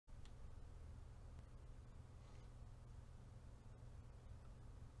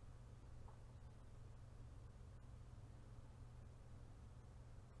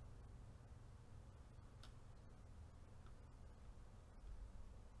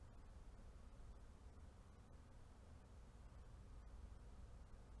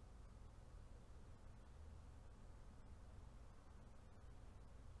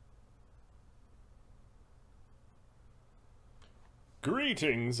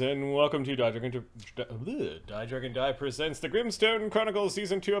Greetings and welcome to Die Dragon Die presents the Grimstone Chronicles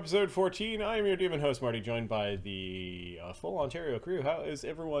Season 2 Episode 14. I am your demon host Marty, joined by the full Ontario crew. How is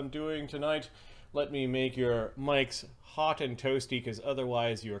everyone doing tonight? Let me make your mics hot and toasty, because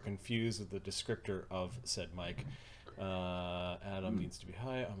otherwise you are confused with the descriptor of said mic. Adam needs to be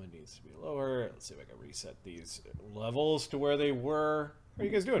high, Amma needs to be lower. Let's see if I can reset these levels to where they were. How are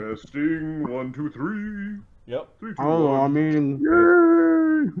you guys doing? Testing, 1, 2, 3. Yep. 3, 2, Oh, 1. I mean,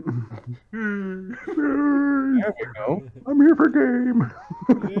 There we go. I'm here for game.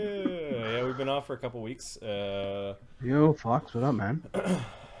 Yeah, we've been off for a couple weeks. Yo, Fox, what up, man?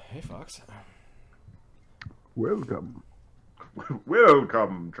 Hey, Fox. Welcome.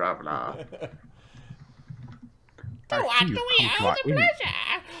 Welcome, traveler. To what do we owe the pleasure?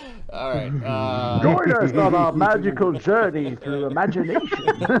 Alright, Join us on our magical journey through imagination.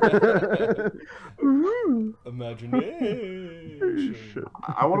 Imagination.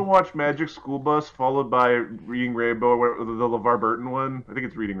 I want to watch Magic School Bus followed by Reading Rainbow, the LeVar Burton one. I think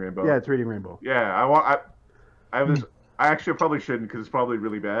it's Reading Rainbow. Yeah, it's Reading Rainbow. Yeah, I have this. I actually probably shouldn't because it's probably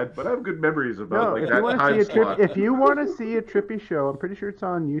really bad, but I have good memories about like that time slot. If you want to see a trippy show, I'm pretty sure it's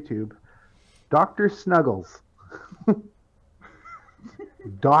on YouTube. Dr. Snuggles.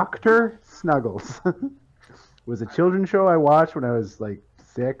 Dr. Snuggles was a children's show I watched when I was like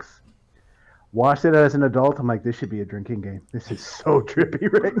 6. Watched it as an adult. I'm like, this should be a drinking game. This is so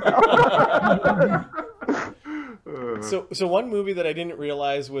trippy right now. So one movie that I didn't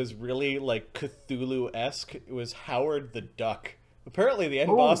realize was really like Cthulhu-esque was Howard the Duck. Apparently the end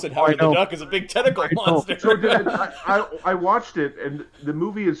boss in Howard the Duck is a big tentacle monster. So I watched it, and the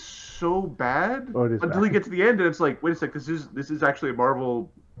movie is so bad until you get to the end, and it's like, wait a sec, this is actually a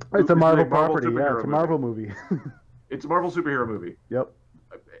Marvel. It's a Marvel property. Yeah, It's a Marvel movie. It's a Marvel superhero movie. Yep.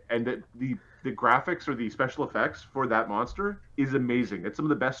 And the graphics or the special effects for that monster is amazing. It's some of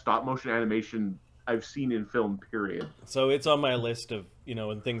the best stop motion animation I've seen in film, period. So it's on my list of,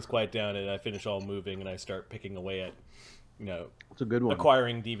 when things quiet down and I finish all moving and I start picking away at, it's a good one.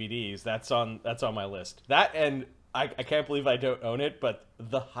 Acquiring DVDs. That's on my list. That, and I can't believe I don't own it, but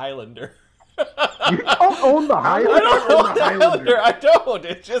The Highlander. You don't own The Highlander? I don't own The Highlander. I don't.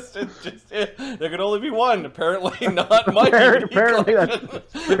 It's just there could only be one. Apparently not my Apparently I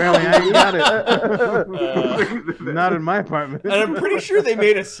ain't got it. Not in my apartment. And I'm pretty sure they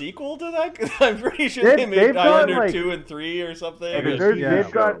made a sequel to that. I'm pretty sure they made Highlander 2 and 3 or something.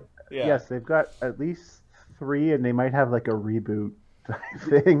 They've got at least 3, and they might have like a reboot type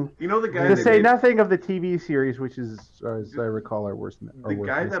thing. You know the guy to say nothing of the TV series, which is, as I recall, our worst. The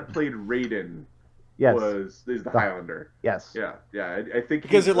guy that played Raiden is the Highlander. Yes. Yeah. I think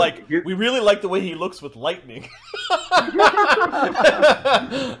because we really like the way he looks with lightning.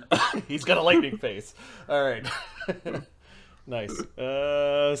 He's got a lightning face. All right. Nice.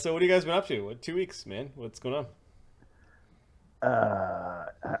 So what have you guys been up to? What 2 weeks, man? What's going on?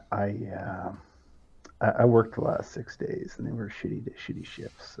 I worked the last 6 days, and they were shitty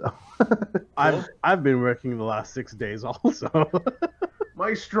shifts. So I've been working the last 6 days also.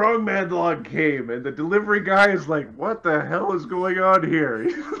 My strongman log came, and the delivery guy is like, "What the hell is going on here?"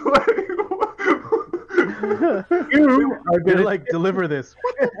 You are gonna deliver this.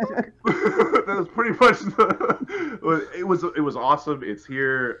 That was pretty much it was awesome. It's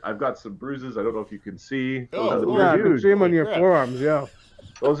here. I've got some bruises. I don't know if you can see. Yeah, I can see them on your forearms. Yeah.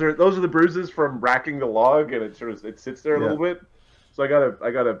 Those are the bruises from racking the log, and it sits there a little bit. So I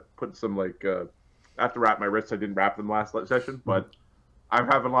gotta put some I have to wrap my wrists. I didn't wrap them last session, but I'm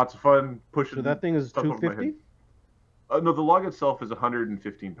having lots of fun pushing. So that thing is 250. No, the log itself is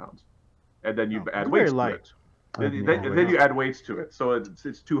 115 pounds, and then you add weights. Very light. To it. Then you add weights to it, so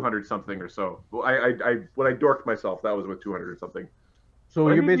it's 200 something or so. Well, I when I dorked myself, that was with 200 or something. So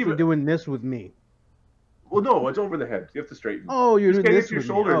you're basically doing this with me. Well, no, it's over the head. You have to straighten. Oh, you're doing this with your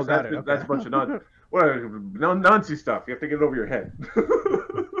shoulders. Oh, that's a bunch of Nancy stuff. You have to get it over your head.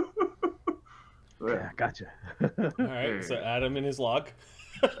 Yeah, gotcha. All right, so Adam and his log.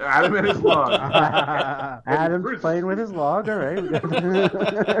 Adam and his log. Adam's playing with his log. All right.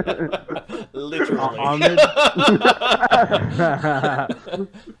 Literally.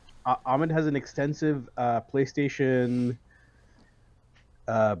 Ahmed has an extensive PlayStation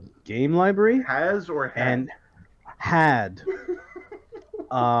game library. Has or had? And had.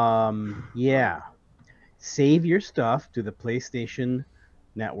 Yeah. Save your stuff to the PlayStation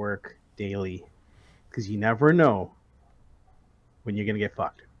Network daily, because you never know when you're gonna get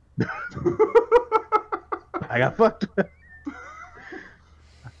fucked. I got fucked.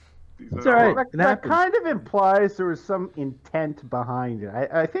 It's all right. That kind of implies there was some intent behind it.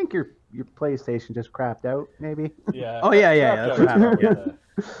 I think you're your PlayStation just crapped out, maybe. Yeah. Oh, yeah. That's what happened. Yeah.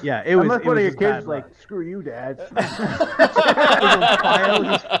 Yeah, it was. Unless it one was of your just kids bad like, luck. screw you, Dad.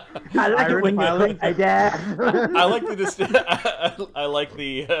 I I like it when you click my dad. I like the I like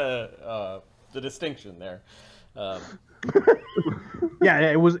the distinction there. Yeah,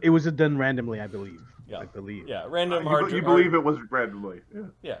 it was done randomly, I believe. Yeah. I believe. Yeah, random hard. You believe it was randomly? Yeah.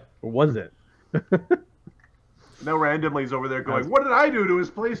 Yeah. Or was it? Now randomly's over there going, "What did I do to his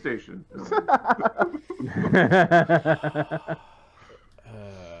PlayStation?"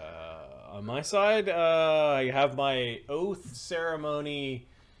 On my side, I have my oath ceremony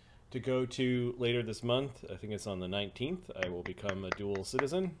to go to later this month. I think it's on the 19th. I will become a dual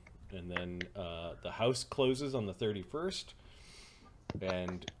citizen, and then the house closes on the 31st,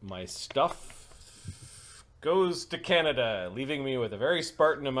 and my stuff goes to Canada, leaving me with a very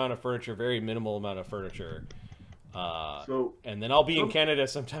Spartan amount of furniture, very minimal amount of furniture. And then I'll be in Canada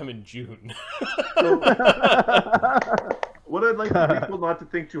sometime in June. What I'd like people not to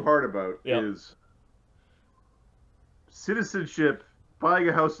think too hard about is citizenship. Buying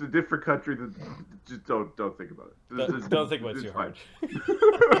a house in a different country, just don't think about it. Don't think about it too hard.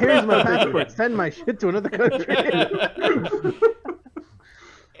 Here's my passport. Send my shit to another country.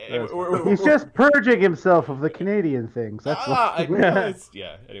 He's just purging himself of the Canadian things. That's anyways.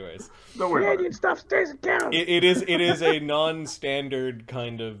 Don't worry about Canadian stuff stays in Canada. It is a non-standard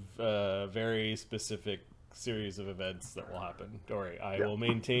kind of very specific series of events that will happen. Don't worry, I will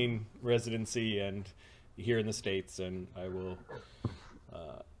maintain residency and here in the States, and I will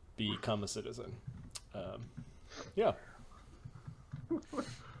become a citizen. Yeah.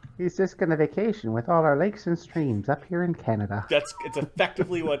 He's just gonna vacation with all our lakes and streams up here in Canada. It's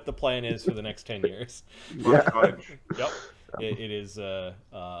effectively what the plan is for the next 10 years. Yeah. Yep. It is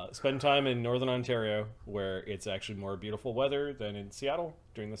spend time in Northern Ontario, where it's actually more beautiful weather than in Seattle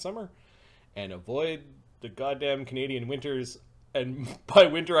during the summer, and avoid the goddamn Canadian winters. And by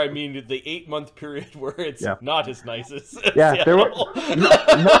winter, I mean the 8-month period where it's not as nice as Seattle.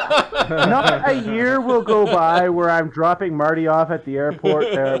 Not a year will go by where I'm dropping Marty off at the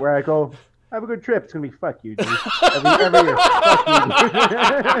airport where I go, have a good trip. It's going to be fuck you, dude. Every year. Fuck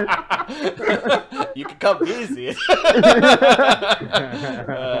you. You can come visit.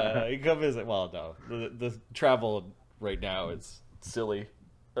 You can come visit. Well, no. The travel right now is silly.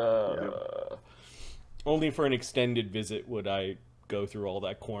 Only for an extended visit would I go through all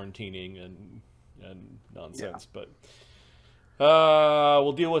that quarantining and nonsense. But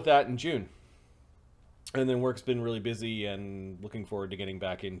we'll deal with that in June. And then work's been really busy, and looking forward to getting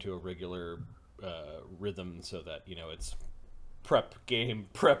back into a regular rhythm so that, it's prep game,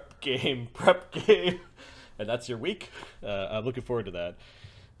 and that's your week. I'm looking forward to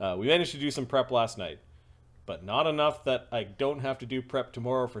that. We managed to do some prep last night, but not enough that I don't have to do prep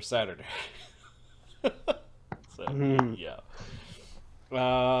tomorrow for Saturday. So, yeah.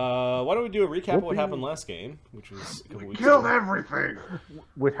 Why don't we do a recap of what happened last game, which was a couple weeks Killed ago. everything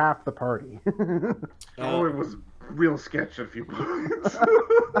with half the party. It was real sketch at a few points.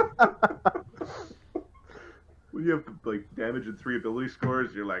 When you have like damage and 3 ability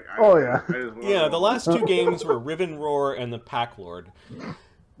scores, you're like, the last 2 games were Rivenroar and the Pack Lord.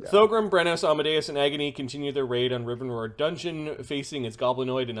 Thorgram, Brennos, Amadeus, and Agony continue their raid on Rivenroar Dungeon, facing its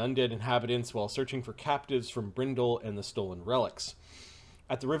goblinoid and undead inhabitants while searching for captives from Brindol and the stolen relics.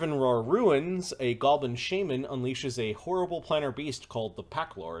 At the Rivenroar Ruins, a goblin shaman unleashes a horrible planar beast called the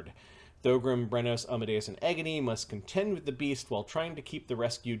Pack Lord. Thogram, Brennos, Amadeus, and Agony must contend with the beast while trying to keep the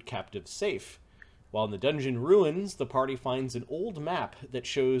rescued captives safe. While in the dungeon ruins, the party finds an old map that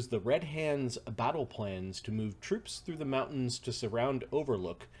shows the Red Hand's battle plans to move troops through the mountains to surround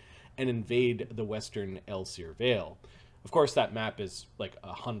Overlook and invade the western Elsir Vale. Of course, that map is like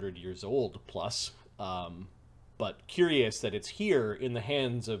 100 years old plus, but curious that it's here in the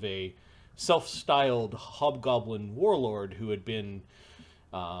hands of a self-styled hobgoblin warlord who had been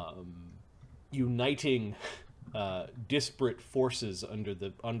uniting disparate forces under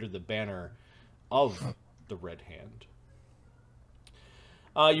the banner of the Red Hand.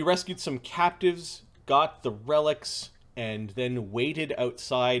 You rescued some captives, got the relics, and then waited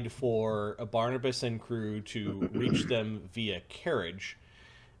outside for a Barnabus and crew to reach them via carriage.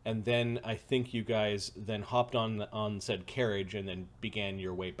 And then I think you guys then hopped on said carriage and then began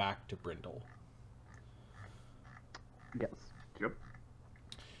your way back to Brindol. Yes. Yep.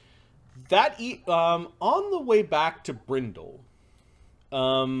 That on the way back to Brindol,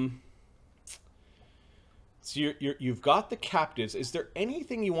 so you've got the captives. Is there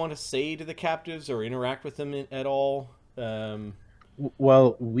anything you want to say to the captives or interact with them at all?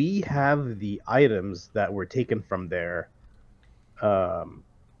 Well, we have the items that were taken from there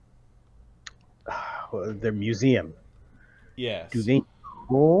their museum. Yes. Do they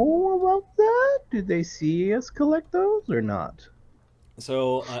know about that? Do they see us collect those or not?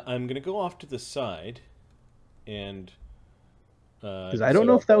 So I'm going to go off to the side, and Because I don't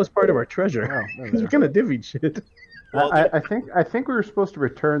know if that was part of our treasure. Wow, Because we're gonna divvy shit. Well, I think we were supposed to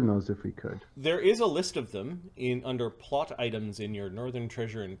return those if we could. there is a list of them under plot items in your Northern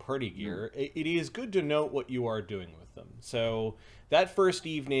Treasure and Party Gear. It is good to note what you are doing with them. So that first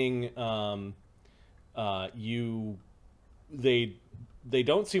evening, they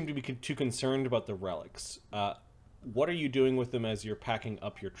don't seem to be too concerned about the relics. What are you doing with them as you're packing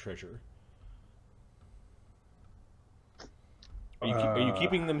up your treasure? Are you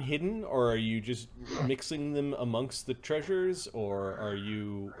keeping them hidden, or are you just mixing them amongst the treasures, or are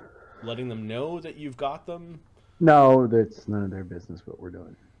you letting them know that you've got them? No, that's none of their business what we're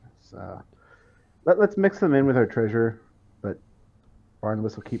doing. Let's mix them in with our treasure, but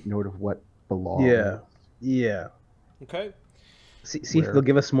Barnabas will keep note of what belongs. Yeah. Okay. See if they'll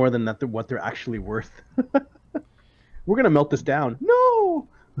give us more than that. What they're actually worth. We're gonna melt this down. No.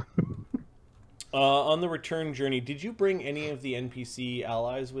 On the return journey, did you bring any of the NPC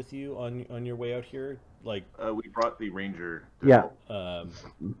allies with you on your way out here? Like, we brought the ranger. Yeah. The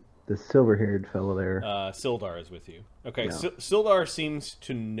silver-haired fellow there. Sildar is with you. Okay, Yeah. Sildar seems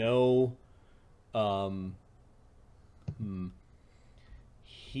to know.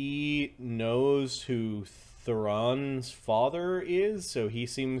 He knows who Thurann's father is, so he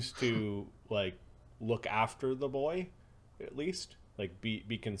seems to like look after the boy, at least. Like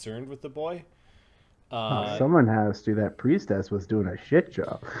be concerned with the boy. Someone has to. That priestess was doing a shit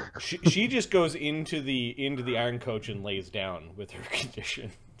job. She just goes into the iron coach and lays down with her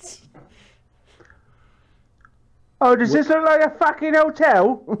conditions. Oh, does this look like a fucking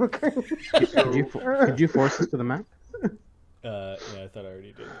hotel? Could you force us to the map? Yeah, I thought I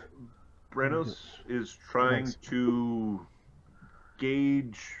already did. Brennos is trying to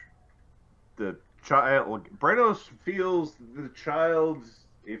gauge the child. Brennos feels the child,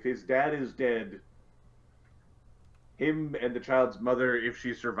 if his dad is dead, him and the child's mother, if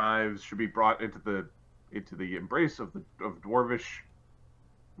she survives, should be brought into the embrace of dwarvish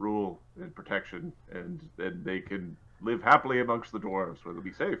rule and protection, and then they can live happily amongst the dwarves where they'll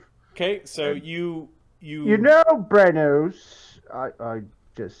be safe. Okay, so you know, Brennos, I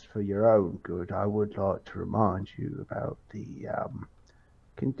just for your own good, I would like to remind you about the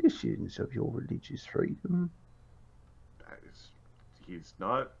conditions of your religious freedom. He's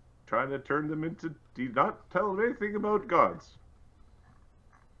not trying to turn them into. He's not telling anything about gods.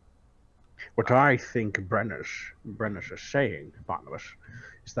 What I think Brennos is saying, Barnabas,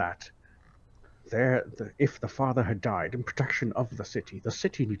 is that if the father had died in protection of the city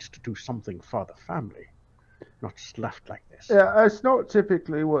needs to do something for the family, not just left like this. Yeah, it's not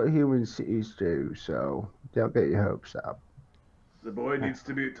typically what human cities do, so don't get your hopes up. The boy needs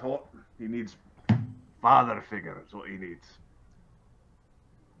to be taught. He needs father figure. Is what he needs.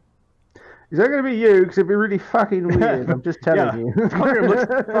 Is that going to be you? Because it'd be really fucking weird. I'm just telling you.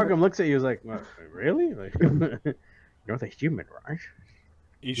 Thorgram looks at you. He's like, well, really? Like, you're the human, right?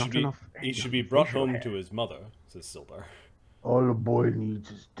 He should be brought home to his mother, says Sildar. All the boy needs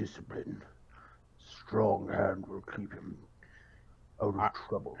is discipline. Strong hand will keep him out of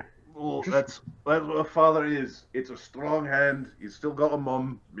trouble. Well, that's what a father is. It's a strong hand. He's still got a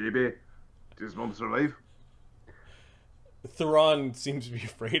mum, maybe. Does his mum survive? Thurann seems to be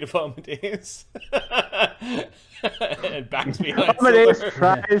afraid of Amadeus. And backs behind Amadeus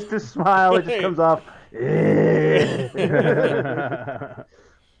Sildar. tries to smile, it just comes off.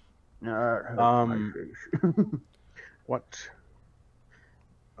 What?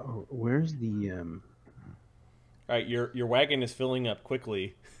 Oh, where's the All right, your wagon is filling up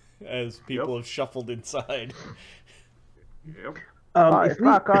quickly as people have shuffled inside. Yep. I'm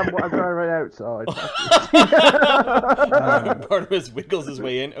going right outside. Barnabas wiggles his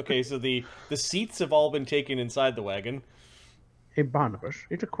way in. Okay, so the seats have all been taken inside the wagon. Hey, Barnabas,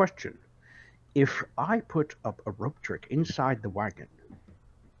 it's a question. If I put up a rope trick inside the wagon,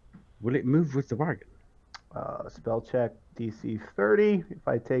 will it move with the wagon? Spell check DC 30. If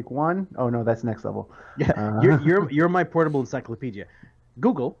I take one, oh no, that's next level. Yeah, you're my portable encyclopedia.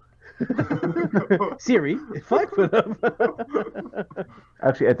 Google. Siri, 5 foot up.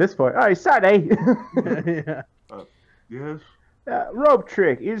 Actually, at this point, oh, Saturday. Yeah. Yes. Rope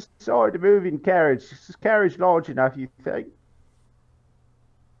trick inside the moving carriage. Is this carriage large enough, you think?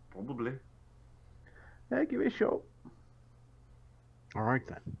 Probably. Yeah, give it a shot. All right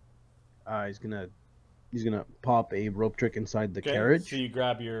then. He's gonna pop a rope trick inside the carriage. So you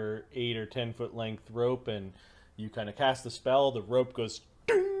grab your 8 or 10 foot length rope and you kind of cast the spell. The rope goes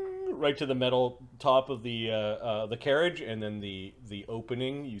right to the metal top of the carriage, and then the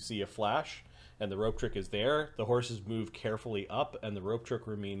opening. You see a flash, and the rope trick is there. The horses move carefully up, and the rope trick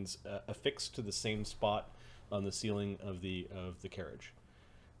remains affixed to the same spot on the ceiling of the carriage.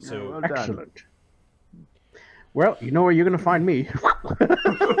 So well done. Excellent. Well, you know where you're going to find me.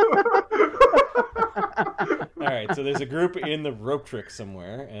 all right, so there's a group in the rope trick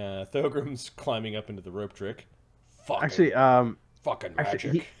somewhere. Thogram's climbing up into the rope trick. Actually, Fucking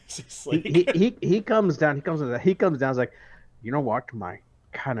Actually, magic. Slake. he comes down. He comes down. He's like, you know what? My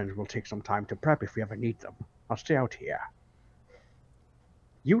cannons will take some time to prep if we ever need them. I'll stay out here.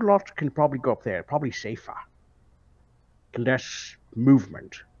 You lot can probably go up there. Probably safer. Less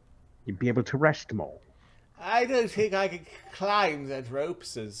movement. You'd be able to rest more. I don't think I can climb that rope,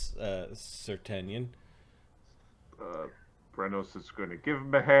 says Sertanian. Brennos is going to give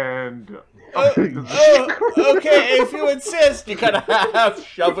him a hand. Okay, if you insist. You kind of half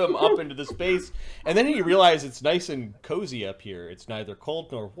shove him up into the space, and then you realize it's nice and cozy up here. It's neither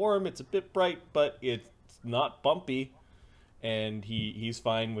cold nor warm. It's a bit bright, but it's not bumpy, and he's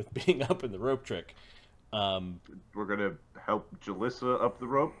fine with being up in the rope trick. We're going to help Jalissa up the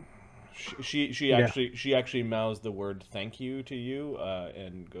rope. She actually mouths the word "thank you" to you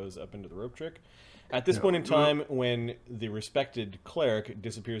and goes up into the rope trick. At this point in time, when the respected cleric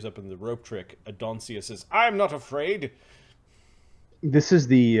disappears up in the rope trick, Adronsius says, "I'm not afraid." This is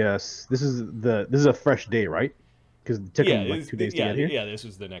a fresh day, right? Because it took him like 2 days to get here. Yeah, this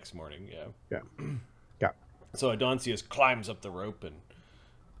was the next morning. Yeah. Yeah. So Adronsius climbs up the rope and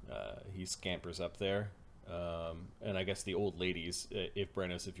he scampers up there. And I guess the old ladies, if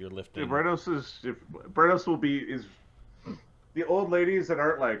you're lifting, Brennos will be the old ladies that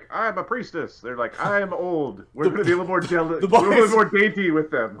aren't like, I'm a priestess. They're like, I'm old. We're going to be a little more jealous, a little more dainty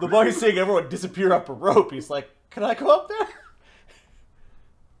with them. The boy's seeing everyone disappear up a rope. He's like, can I go up there?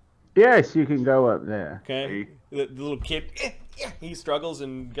 Yes, you can go up there. Okay. The little kid, he struggles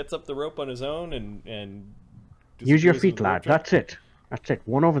and gets up the rope on his own and use your feet, lad. That's it.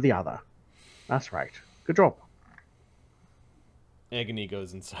 One over the other. That's right. Good job. Agony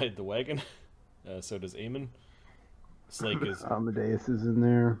goes inside the wagon. So does Eamon. Slake is... Amadeus is in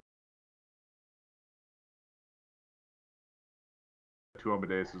there. 2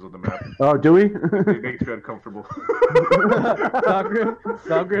 Amadeuses on the map. Oh, do we? It makes you uncomfortable.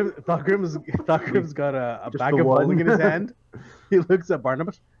 Thorgrim's got a bag of bowling in his hand. He looks at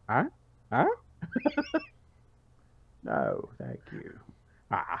Barnabus. Huh? No, thank you.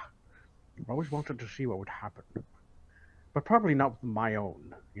 I've always wanted to see what would happen. But probably not with my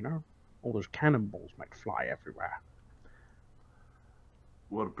own, you know? All those cannonballs might fly everywhere.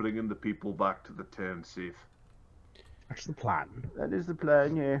 We're bringing the people back to the town safe. That's the plan. That is the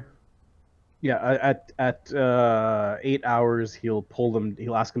plan, yeah. Yeah, at 8 hours, he'll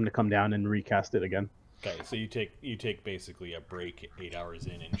ask them to come down and recast it again. Okay, so you take basically a break 8 hours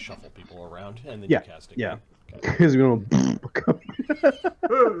in and shuffle people around, and then you cast it. Yeah, because we're gonna.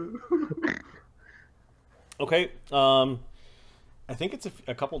 Okay. I think it's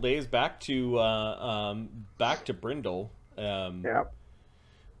a couple days back to Brindol. Yeah.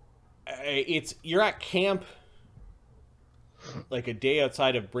 You're at camp like a day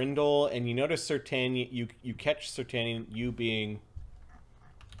outside of Brindol, and you notice Sertanian. You catch Sertanian. You being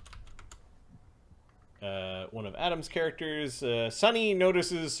one of Adam's characters. Sunny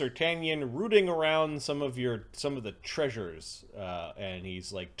notices Sertanian rooting around some of the treasures, and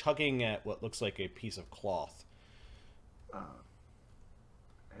he's like tugging at what looks like a piece of cloth.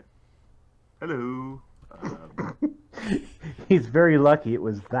 Hello. He's very lucky it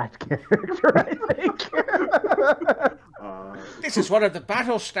was that character, I think. This is one of the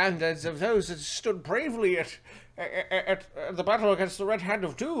battle standards of those that stood bravely at the battle against the Red Hand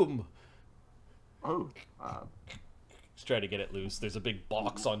of Doom. Oh. Just try to get it loose. There's a big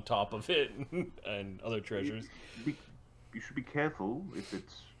box on top of it and other treasures. You should be careful if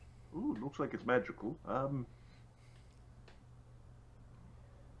it's... Ooh, it looks like it's magical.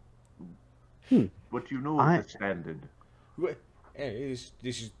 What do you know of the standard? This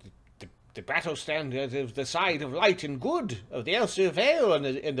is the battle standard of the side of light and good, of the Elsa of Ale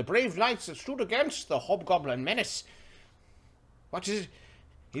and the brave knights that stood against the hobgoblin menace. What is it?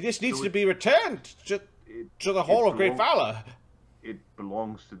 This needs to be returned to the Hall of Great Valor. It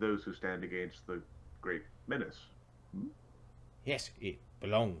belongs to those who stand against the Great Menace. Yes, it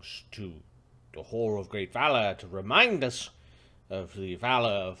belongs to the Hall of Great Valor to remind us of the valor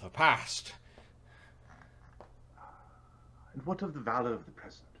of the past. And what of the valor of the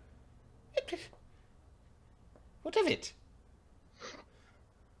present? What of it?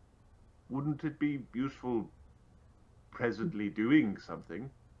 Wouldn't it be useful presently doing something?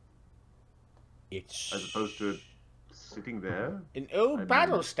 It's as opposed to sitting there. an old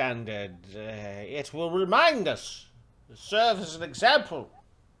battle standard. It will remind us, serve as an example.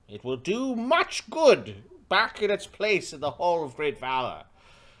 It will do much good back in its place in the Hall of Great Valor.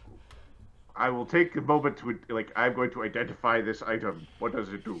 I will take a moment to, I'm going to identify this item. What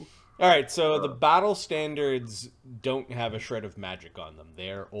does it do? All right, so the battle standards don't have a shred of magic on them.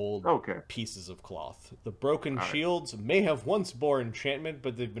 They're old pieces of cloth. The broken shields may have once bore enchantment,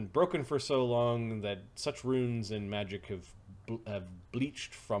 but they've been broken for so long that such runes and magic have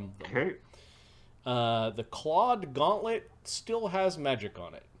bleached from them. Okay. The clawed gauntlet still has magic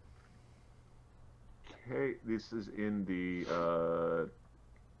on it. Okay, this is in the,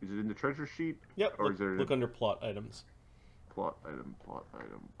 is it in the treasure sheet? Yep, or look under plot items. Plot item.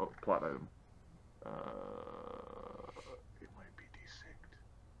 Oh, plot item. It might be desynced.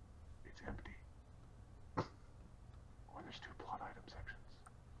 It's empty. Oh, there's 2 plot item sections.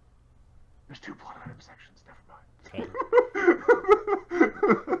 There's 2 plot item sections. Never mind.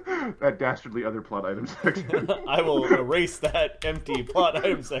 That dastardly other plot item section. I will erase that empty plot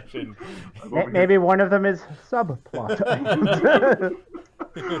item section. Maybe one of them is subplot items.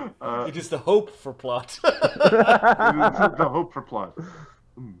 It is the hope for plot. The hope for plot.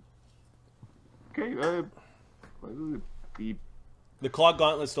 Okay, the clawed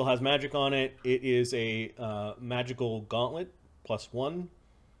gauntlet still has magic on it. It is a magical gauntlet +1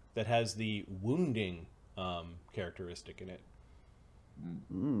 that has the wounding characteristic in it.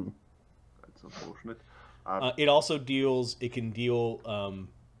 That's unfortunate. It also deals. It can deal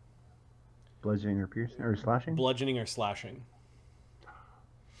Bludgeoning or piercing or slashing? bludgeoning or slashing.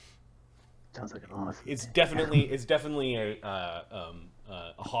 Sounds like an awesome. It's definitely a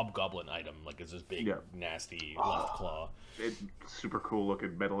hobgoblin item. Like it's this big, nasty left claw. It's super cool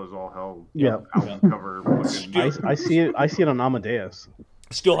looking. Metal is all hell. Yep. Cover. Looking. I see it on Amadeus.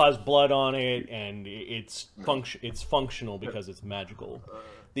 Still has blood on it, and it's functional because it's magical.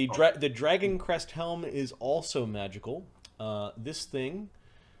 The Dragon Crest helm is also magical. This thing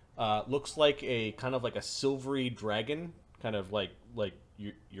looks like a kind of like a silvery dragon, kind of like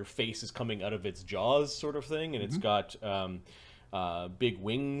your face is coming out of its jaws, sort of thing, and it's got big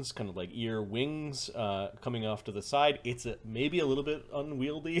wings, kind of like ear wings, coming off to the side. It's maybe a little bit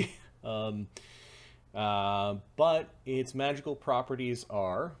unwieldy. But its magical properties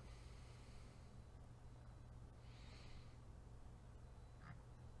are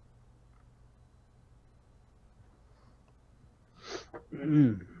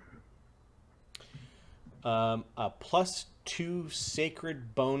a +2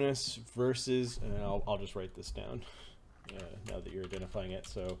 sacred bonus versus, and I'll just write this down now that you're identifying it.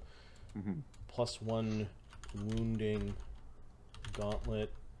 So +1 wounding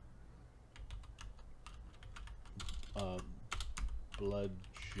gauntlet,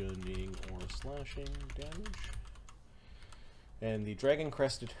 bludgeoning or slashing damage. And the Dragon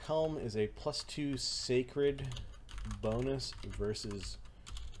Crested Helm is a +2 sacred bonus versus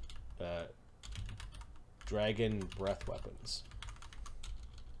dragon breath weapons.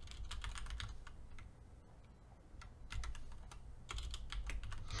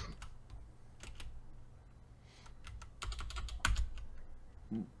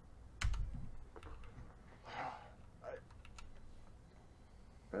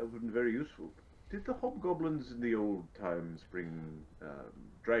 That would have been very useful. Did the hobgoblins in the old times bring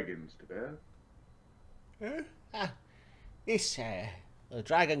dragons to bear? This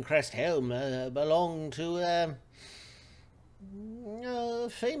Dragon Crest helm belonged to a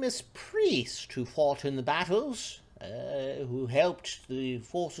famous priest who fought in the battles, who helped the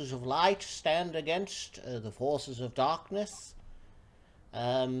forces of light stand against the forces of darkness.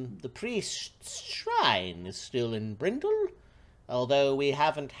 The priest's shrine is still in Brindol, although we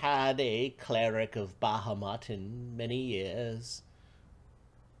haven't had a cleric of Bahamut in many years.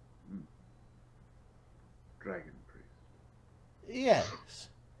 Dragon priest. Yes.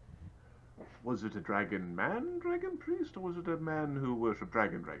 Was it a dragon priest, or was it a man who worshipped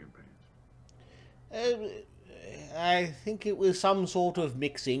dragon priest? I think it was some sort of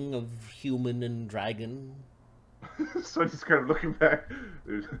mixing of human and dragon. So I'm just kind of looking back.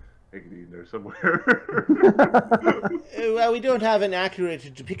 There's Agony in there somewhere. Well, we don't have an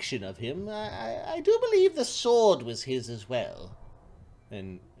accurate depiction of him. I do believe the sword was his as well.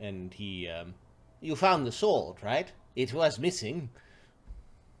 And he, you found the sword, right? It was missing.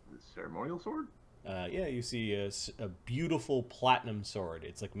 The ceremonial sword? Yeah, you see a beautiful platinum sword.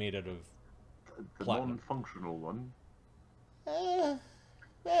 It's like made out of The platinum. non-functional one.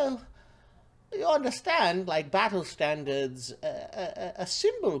 Well, you understand, like battle standards, a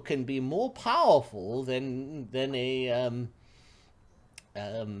symbol can be more powerful than a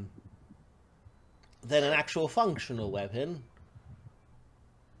than an actual functional weapon.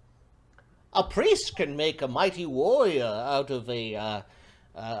 A priest can make a mighty warrior out of a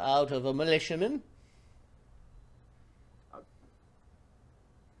militiaman.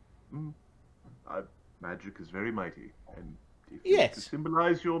 Magic is very mighty, and if Yes. you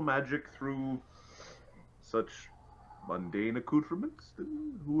symbolize your magic through such mundane accoutrements,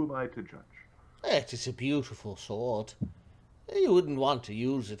 then who am I to judge? It is a beautiful sword. You wouldn't want to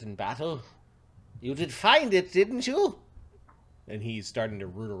use it in battle. You did find it, didn't you? And he's starting to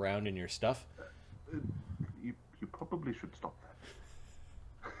root around in your stuff. You probably should stop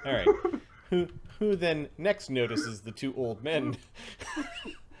that. All right. Who then next notices the two old men?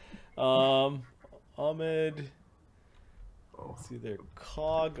 Ahmed. It's either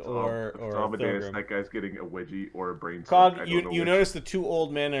Cog or Amadeus. Thogram. That guy's getting a wedgie or a brain. Cog, you notice the two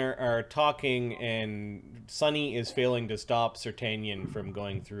old men are talking, and Sunny is failing to stop Sertanian from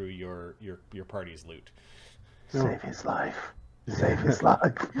going through your party's loot. Save his life. Save his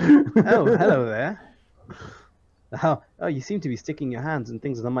life. Oh, hello there. Oh, you seem to be sticking your hands in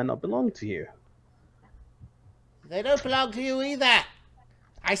things that might not belong to you. They don't belong to you either.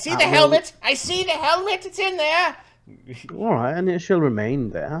 I see the helmet. I see the helmet. It's in there. All right, and it shall remain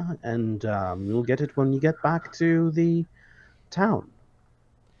there, and you'll get it when you get back to the town.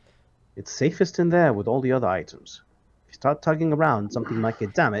 It's safest in there with all the other items. If you start tugging around, something might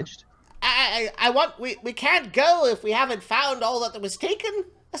get damaged. We can't go if we haven't found all that was taken,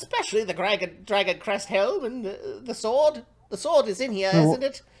 especially the dragon crest helm and the sword. The sword is in here, isn't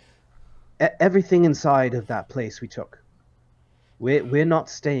it? Everything inside of that place we took. We're not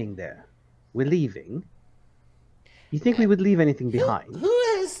staying there. We're leaving. You think we would leave anything behind? Who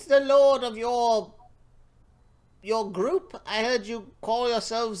is the lord of your group? I heard you call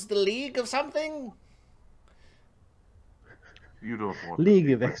yourselves the League of something. You don't want League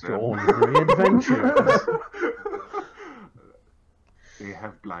of Extraordinary Adventurers. They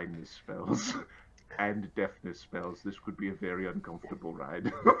have blindness spells and deafness spells. This could be a very uncomfortable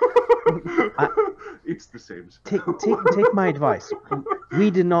ride. It's the same spell. Take my advice.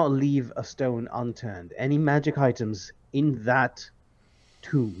 We did not leave a stone unturned. Any magic items in that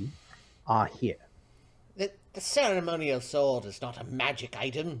tomb are here. The ceremonial sword is not a magic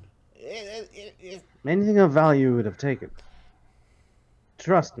item. Anything of value would have taken.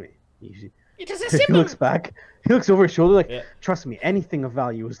 Trust me. It is a He symbol. looks back. He looks over his shoulder like, Yeah. trust me, anything of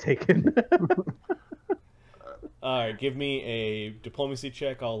value was taken. All right, give me a diplomacy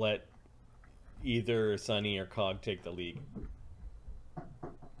check. I'll let either Sunny or Cog take the lead.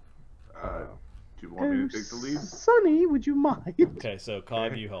 Do you want me to take the lead? Sonny, would you mind? Okay, so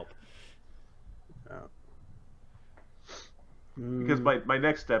Cog, you help. Because my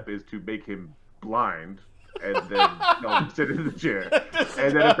next step is to make him blind and then sit in the chair.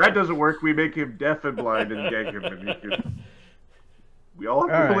 And then if that doesn't work, we make him deaf and blind and gag him. And we all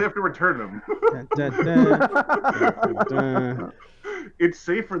right. have to return him. Dun, dun, dun, dun. It's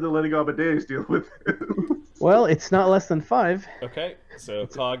safer than letting Amadeus deal with it. Well, it's not less than 5. Okay, so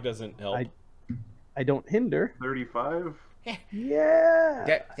Cog doesn't help. I don't hinder. 35?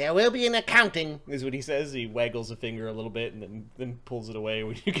 Yeah. There will be an accounting. Is what he says. He waggles a finger a little bit and then pulls it away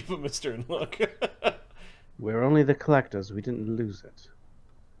when you give him a stern look. We're only the collectors. We didn't lose it.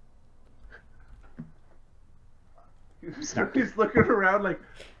 He's looking around like,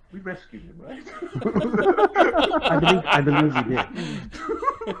 we rescued him, right? I believe we did.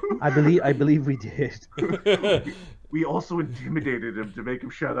 I believe we did. We also intimidated him to make him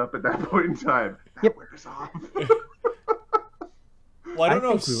shut up at that point in time. That Yep. wears off. Well, I don't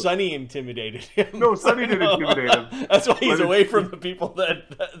know if think we- Sunny intimidated him. No, Sunny didn't intimidate him. That's why he's But away from the people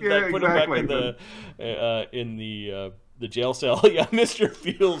that Yeah, put him back exactly. in the jail cell. Yeah, Mister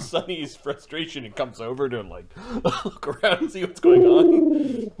feels Sunny's frustration and comes over to like look around and see what's going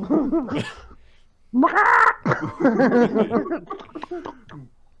on.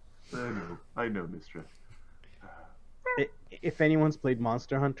 I know, mistress. If anyone's played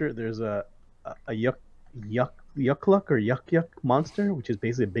Monster Hunter, there's a yuck-luck or yuck monster, which is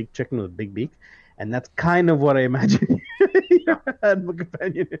basically a big chicken with a big beak, and that's kind of what I imagine your animal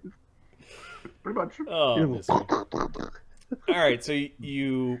companion is. Pretty much. Oh, misery. All right, so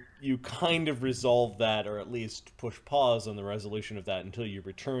you kind of resolve that, or at least push pause on the resolution of that until you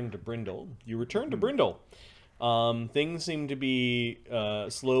return to Brindol. You return to Brindol. Things seem to be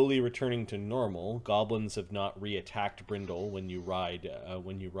slowly returning to normal. Goblins have not re-attacked Brindol when you ride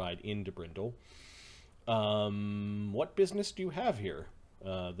into Brindol. What business do you have here?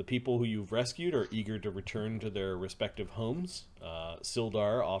 The people who you've rescued are eager to return to their respective homes.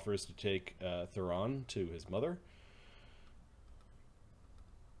 Sildar offers to take Thurann to his mother.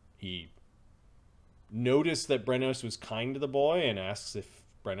 He notice that Brennos was kind to the boy and asks if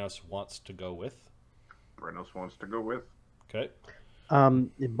Brennos wants to go with. Brennos wants to go with. Okay.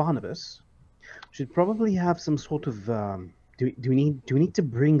 Barnabus should probably have some sort of. Do we need to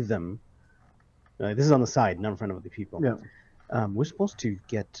bring them? This is on the side, not in front of other people. Yeah. We're supposed to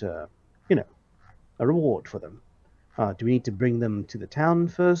get, a reward for them. Do we need to bring them to the town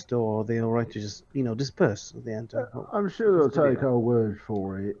first, or are they all right to just, disperse at the end? I'm sure they'll take our word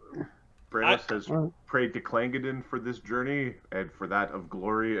for it. Brennos has prayed to Clangeddon for this journey and for that of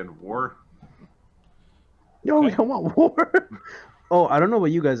glory and war. No, we don't want war. Oh, I don't know about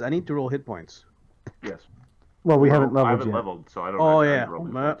you guys. I need to roll hit points. Yes. Well, we haven't I leveled haven't yet. leveled, so I don't. Oh, I yeah. haven't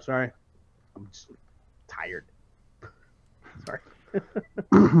rolled it. Sorry. I'm just tired. Sorry.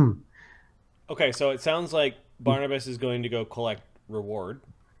 Okay, so it sounds like Barnabas is going to go collect reward.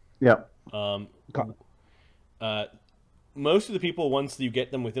 Yep. Most of the people, once you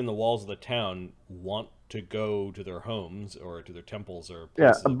get them within the walls of the town, want to go to their homes or to their temples or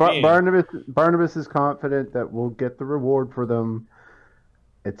Yeah, places of being. Barnabas is confident that we'll get the reward for them.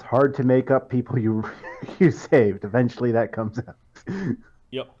 It's hard to make up people you saved. Eventually, that comes out.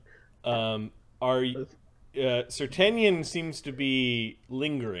 Yep. Sertanian seems to be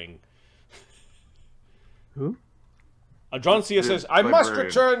lingering. Who? Adronsius says, "I must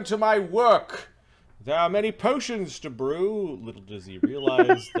return to my work. There are many potions to brew." Little does he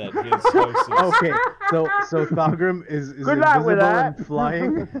realize that his house is... Okay, so Thogram is Good luck with invisible that. and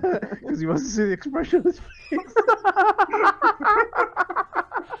flying because he wants to see the expression of his face.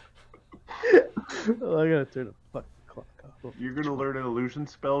 Oh, I gotta turn the fucking clock off. You're gonna learn an illusion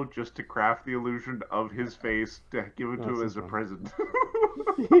spell just to craft the illusion of his face to give it to him as a present.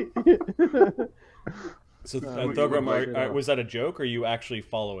 So, Thogram, was that a joke, or are you actually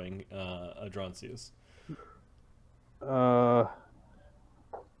following Adronsius?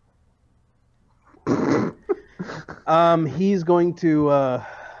 He's going to.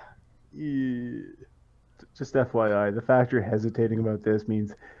 Just FYI, the fact you're hesitating about this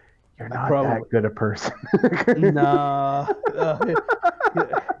means you're not Probably. that good a person. Nah.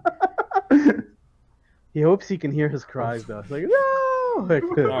 He hopes he can hear his cries, though. It's like, no! All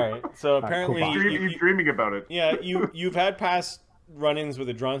right. So apparently, He's dreaming about it. yeah, you've had past run-ins with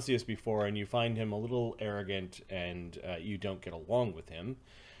Adronsius before, and you find him a little arrogant, and you don't get along with him.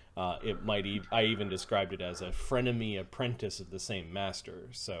 I even described it as a frenemy apprentice of the same master.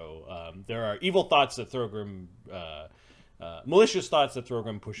 So there are evil thoughts that Thorgram, malicious thoughts that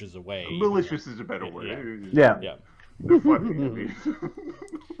Thorgram pushes away. Malicious is a better word. Yeah. Yeah. They're funny to me.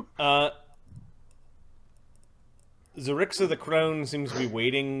 Zarixa the Crone seems to be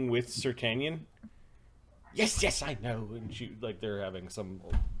waiting with Sertanian. Yes, I know. And they're having some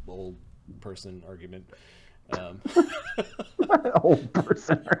old person argument. Old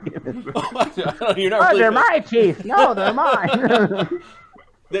person argument. You're not really they're my chief. No, they're mine.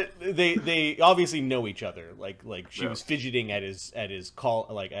 They obviously know each other. Like she was fidgeting at his call,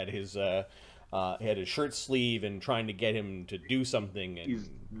 like at his shirt sleeve and trying to get him to do something, and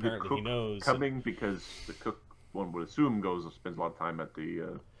apparently he knows. Coming because the cook, one would assume, spends a lot of time at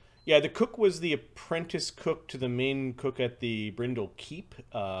the. Yeah, the cook was the apprentice cook to the main cook at the Brindol Keep,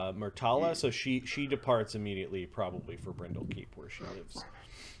 Myrtala. So she departs immediately, probably for Brindol Keep, where she lives.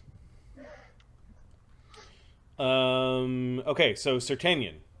 Okay, so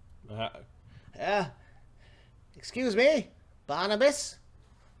Sertanian. Excuse me, Barnabas?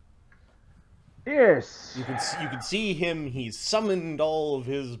 Yes. You can see him. He's summoned all of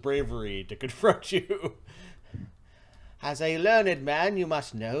his bravery to confront you. As a learned man, you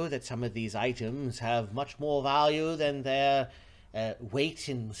must know that some of these items have much more value than their weight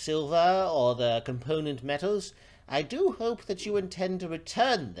in silver or the component metals. I do hope that you intend to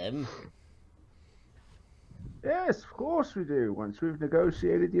return them. Yes, of course we do, once we've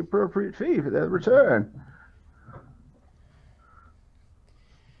negotiated the appropriate fee for their return.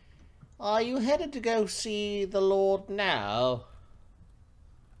 Are you headed to go see the Lord now?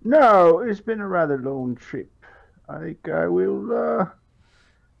 No, it's been a rather long trip. I think I will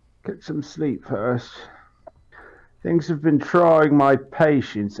get some sleep first. Things have been trying my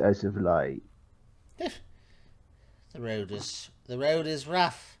patience as of late. The road is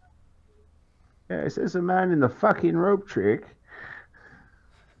rough. Yes, there's a man in the fucking rope trick.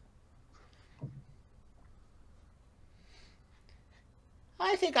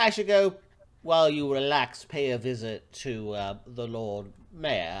 I think I should go, while you relax, pay a visit to the Lord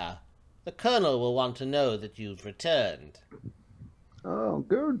Mayor. The Colonel will want to know that you've returned. Oh,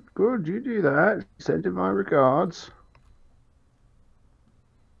 good. You do that. Send him my regards.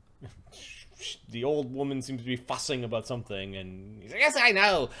 The old woman seems to be fussing about something, and he's like, "Yes, I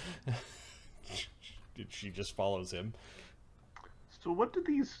know." she just follows him. So what do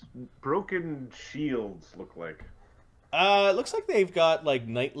these broken shields look like? It looks like they've got like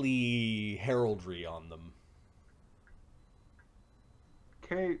knightly heraldry on them.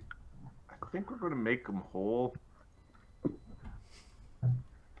 Okay, I think we're going to make them whole.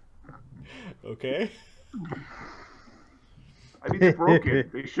 Okay. I mean, they're broken.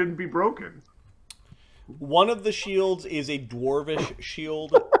 They shouldn't be broken. One of the shields is a dwarvish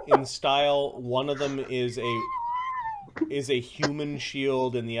shield in style. One of them is a human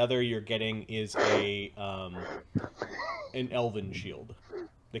shield, and the other you're getting is an elven shield.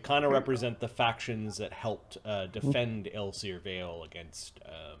 They kind of represent the factions that helped defend Elsir Vale against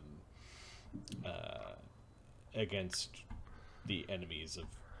the enemies of.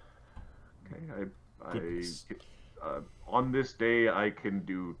 Okay, on this day I can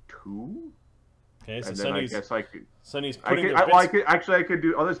do 2. Okay, so and then Sunny's, I guess I could. Sunny's I putting could, their I, bits... I could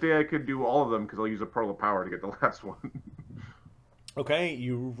do on this day. I could do all of them because I'll use a pearl of power to get the last one. Okay,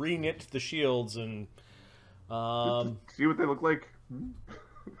 you re-knit the shields and See what they look like.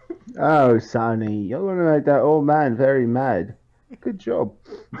 Oh, Sonny, you're going to make that old man very mad. Good job.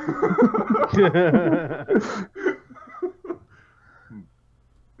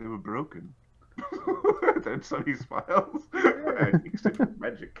 They were broken. Then Sonny smiles.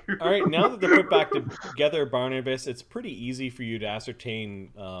 Magic. All right, now that they're put back together, Barnabus, it's pretty easy for you to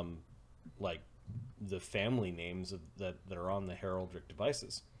ascertain, like, the family names that are on the heraldic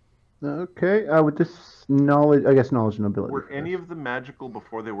devices. Okay, with this knowledge, I guess knowledge and ability. Were any of them magical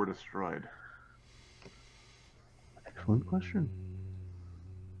before they were destroyed? Excellent question.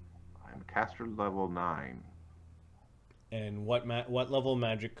 I'm caster level 9. And what level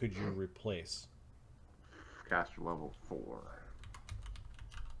magic could you replace? Caster level 4.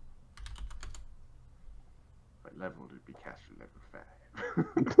 My level would be caster level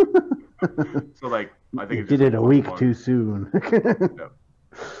 5. So, like, I think you did it a week too soon. No.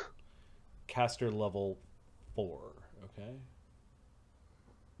 Caster level 4, okay.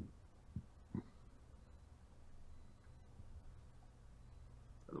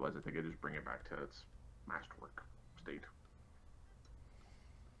 Otherwise, I think I just bring it back to its masterwork state.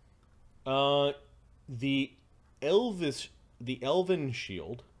 The elven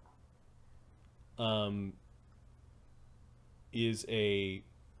shield is a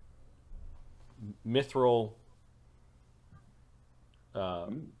mithril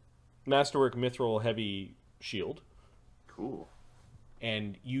masterwork mithril heavy shield. Cool.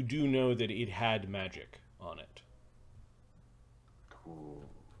 And you do know that it had magic on it. Cool.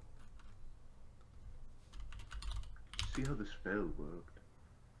 See how the spell worked?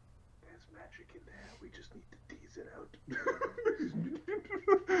 There's magic in there. We just need to tease it out.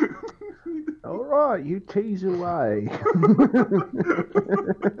 All right, you tease away.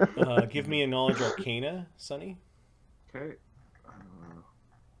 Give me a knowledge arcana, Sonny. Okay.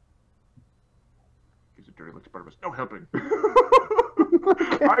 Gives a dirty look to Barnabus. No helping.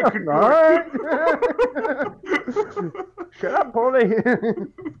 I can do it. Shut up, Polly.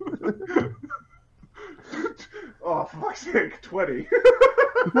 Oh, for fuck's sake, 20.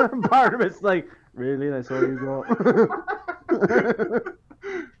 Barnabas, like, really? That's all you got?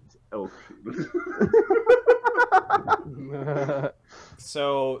 Elf.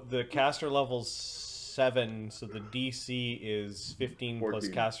 So the caster level's 7, so the DC is 15 plus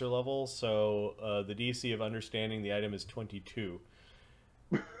 14. caster level, so the DC of understanding the item is 22.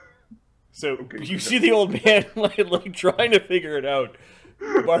 So Okay, you see the old man like trying to figure it out.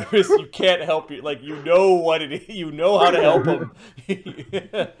 Barnabas, you can't help you. Like, you know what it is. You know how to help him.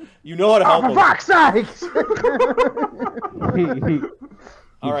 You know how to help him. For fuck's sakes! he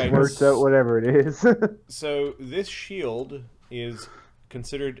All right. works out whatever it is. So this shield is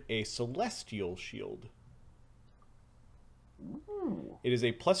considered a celestial shield. Ooh. It is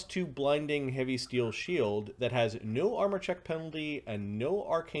a +2 blinding heavy steel shield that has no armor check penalty and no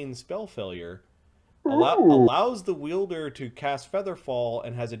arcane spell failure. Allows the wielder to cast Featherfall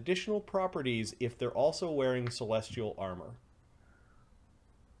and has additional properties if they're also wearing celestial armor.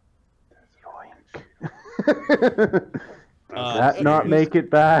 Does that not make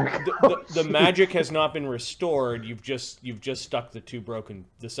it back? The magic has not been restored. You've just stuck the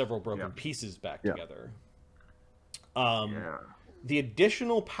several broken pieces back together. The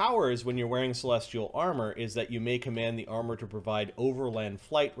additional powers when you're wearing celestial armor is that you may command the armor to provide overland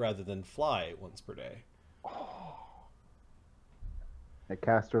flight rather than fly once per day. At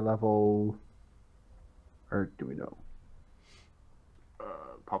caster level, or do we know?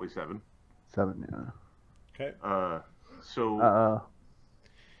 Probably 7. 7, yeah. Okay. So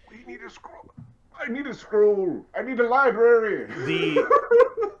we need a scroll. I need a scroll. I need a library.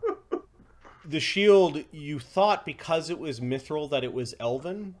 the shield, you thought because it was mithril that it was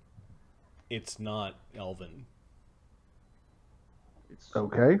elven. It's not elven. It's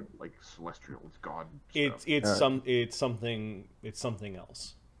Okay. like celestial. It's god. It's something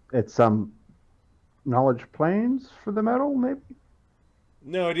else. It's some knowledge planes for the metal, maybe.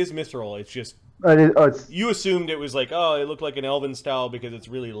 No, it is mithril. It's just It's you assumed it was like, oh, it looked like an elven style because it's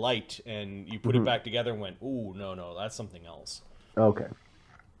really light, and you put it back together and went, ooh, no, that's something else. okay.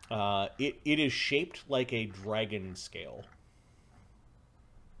 It is shaped like a dragon scale.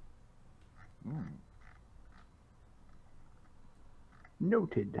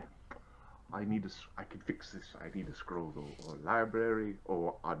 Noted. I can fix this. I need a scroll or library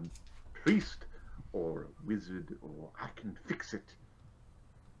or a priest or a wizard, or I can fix it.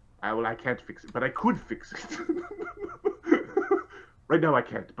 I can't fix it, but I could fix it. Right now I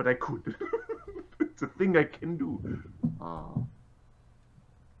can't, but I could. It's a thing I can do.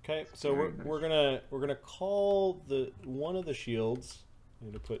 Okay, so we're gonna call the one of the shields. I'm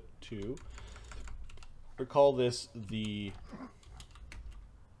gonna put 2. We'll call this the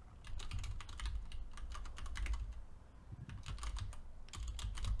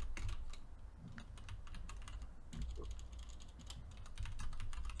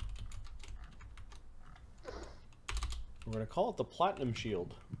We're going to call it the Platinum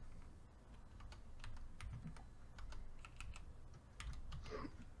Shield.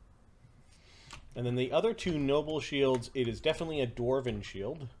 And then the other 2 noble shields, it is definitely a Dwarven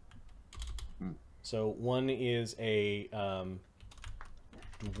shield. So one is a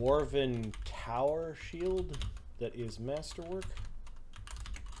Dwarven Tower shield that is masterwork.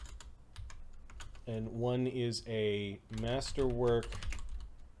 And one is a masterwork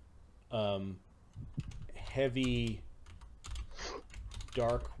heavy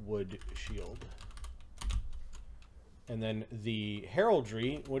dark wood shield. And then the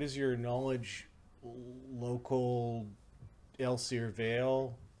heraldry, what is your knowledge local Elsyr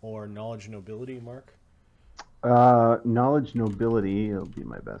Vale or knowledge nobility, Mark? Knowledge nobility, it'll be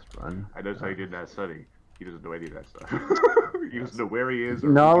my best run. I know how he did that study. He doesn't know any of that stuff. He doesn't know where he is. Or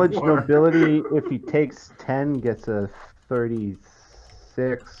Knowledge nobility, if he takes 10, gets a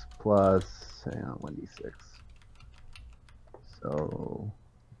 36 plus 1d6. So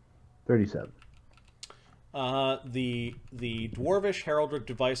 37. The dwarvish heraldic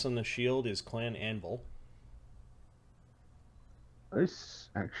device on the shield is Clan Anvil. This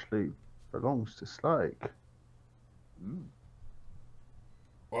actually belongs to Slake.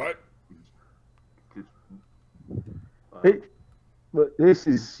 What? But this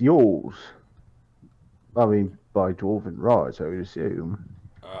is yours. I mean, by dwarven rights, I would assume.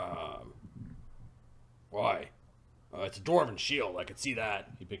 Why? It's a dwarven shield. I could see that.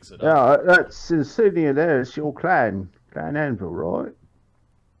 He picks it up. Yeah, that's insignia there. It's your clan. Clan Anvil, right?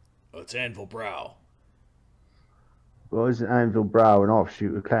 Oh, it's Anvil Brow. Well, isn't Anvil Brow an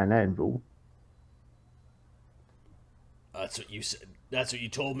offshoot of Clan Anvil? That's what you said. That's what you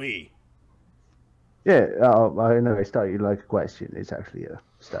told me. Yeah, I know it started like a question. It's actually a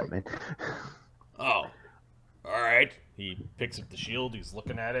statement. Oh. Alright. He picks up the shield. He's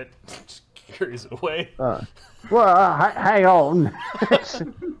looking at it. Just carries it away. Hang on.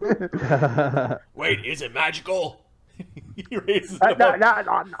 Wait, is it magical? He raises it up.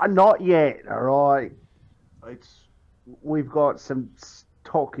 No, not yet, alright? It's We've got some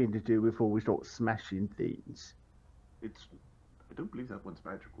talking to do before we start smashing things. I don't believe that one's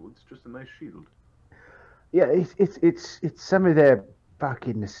magical. It's just a nice shield. Yeah, it's some of their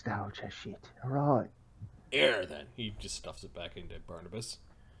fucking nostalgia shit, alright? Air, then. He just stuffs it back into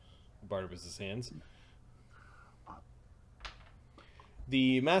Barnabas's hands.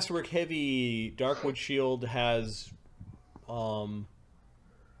 The Masterwork Heavy Darkwood Shield has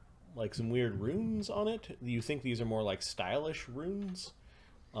like some weird runes on it. You think these are more like stylish runes?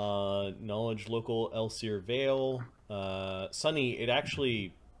 Knowledge local Elsyr Vale. Sunny, it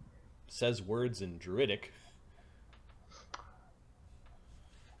actually says words in Druidic.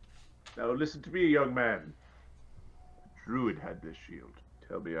 Now listen to me, young man. Druid had this shield.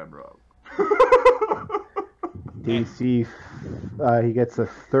 Tell me I'm wrong. DC, he gets a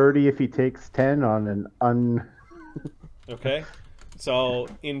 30 if he takes 10 on an Okay. So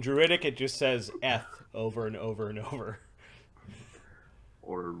in Druidic, it just says Eth over and over and over.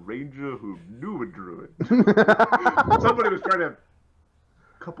 Or a ranger who knew a druid. Somebody was trying to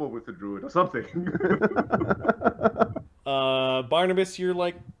couple with a druid or something. Barnabas,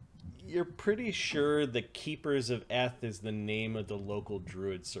 you're pretty sure the Keepers of Eth is the name of the local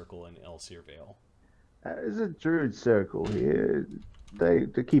druid circle in Elsyr Vale. There's a druid circle here.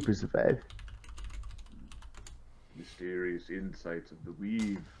 The Keepers of Eth. Mysterious insights of the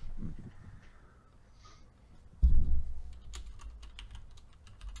weave.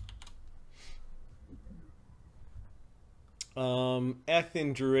 Eth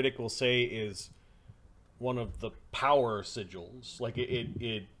in Druidic will say is one of the power sigils. Like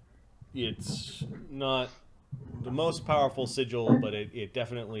it's not the most powerful sigil, but it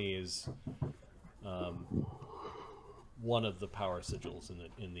definitely is one of the power sigils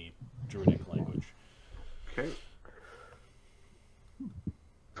in the Druidic language. Okay.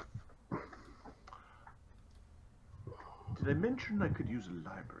 Did I mention I could use a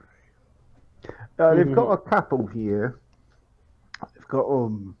library? They've got a couple here. They've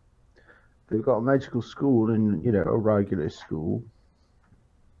got a magical school and a regular school.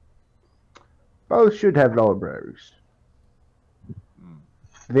 Both should have libraries.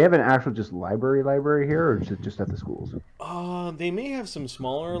 Do they have an actual just library here, or is it just at the schools? They may have some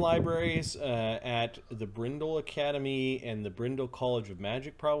smaller libraries at the Brindol Academy, and the Brindol College of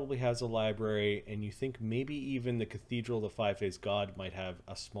Magic probably has a library, and you think maybe even the Cathedral of the Five-Faced God might have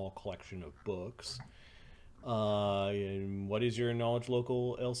a small collection of books. And what is your knowledge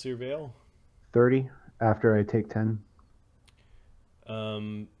local, Elsir Vale? 30 after I take 10.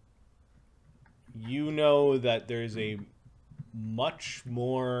 You know that there's a much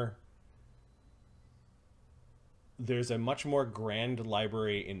more grand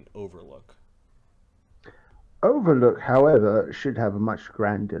library in Overlook. Overlook, however, should have a much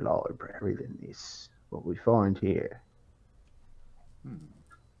grander library than this. What we find here.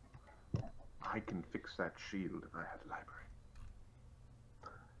 I can fix that shield if I had a library.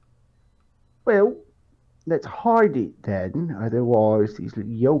 Well, let's hide it then. Otherwise, these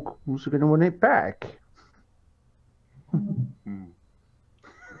little yokels are going to want it back.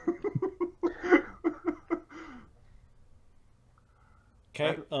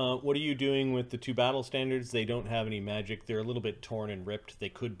 Okay, what are you doing with the two battle standards? They don't have any magic. They're a little bit torn and ripped. They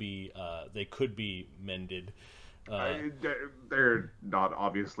could be mended. They're not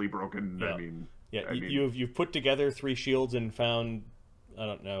obviously broken. Yeah. I mean, you've put together 3 shields and found, I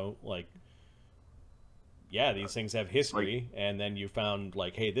don't know, like, yeah, these things have history, and then you found,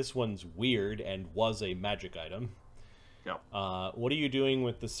 like, hey, this one's weird and was a magic item. Yeah. What are you doing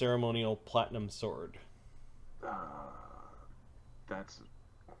with the ceremonial platinum sword?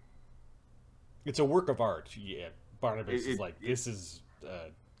 It's a work of art. Yeah, Barnabus is like, this is a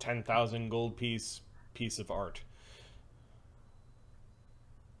 10,000 gold piece of art.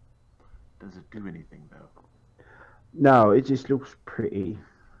 Does it do anything though? No, it just looks pretty.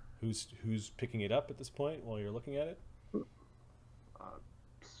 Who's picking it up at this point while you're looking at it?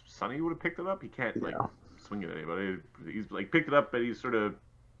 Sonny would have picked it up. He can't swing it at anybody. He's like picked it up, but he's sort of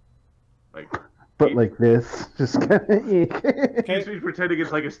like. But like this, just kind of. Okay. He's pretending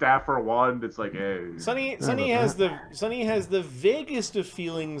it's like a staff or a wand. It's like, hey. Sonny has the vaguest of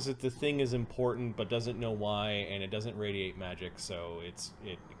feelings that the thing is important, but doesn't know why, and it doesn't radiate magic, so it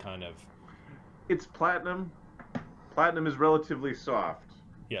kind of. It's platinum. Platinum is relatively soft.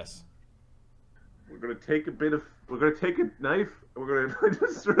 Yes. We're gonna take a knife. And we're gonna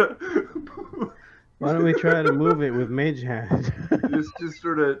just sort of. Why don't we try to move it with mage hand? just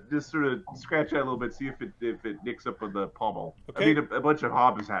sort of scratch it a little bit, see if it nicks up on the pommel. Okay. I mean, a bunch of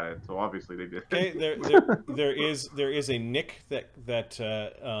hobbies had it, so obviously they did. Okay, there is a nick that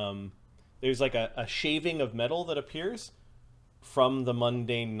there's like a shaving of metal that appears from the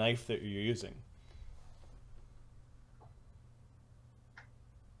mundane knife that you're using.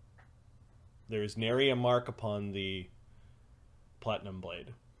 There is nary a mark upon the platinum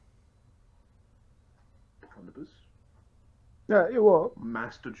blade. Barnabus? Yeah, you what?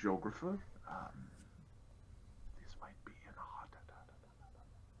 Master geographer? This might be an odd.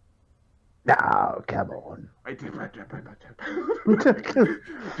 No, come on. I dip.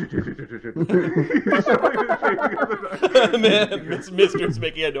 Mister's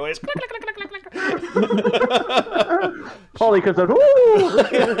making a noise. Polly comes out. Ooh!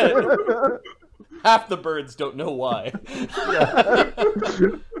 Half the birds don't know why.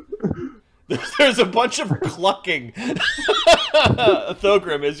 There's a bunch of clucking.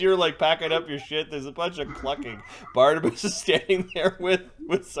 Thogram, as you're like packing up your shit, there's a bunch of clucking. Barnabas is standing there with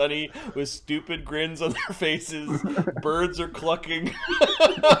Sonny with stupid grins on their faces. Birds are clucking.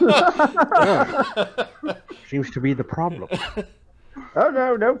 Seems to be the problem. Oh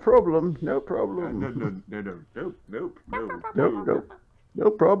no problem. No problem.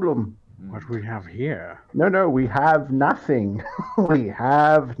 No problem. What we have here? No, we have nothing. We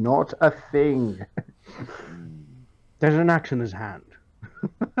have not a thing. There's an axe in his hand.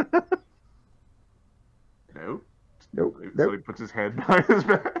 Nope. Nope. So he puts his head behind his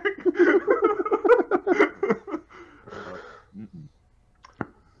back.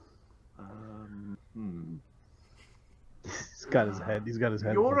 He's got his head. He's got his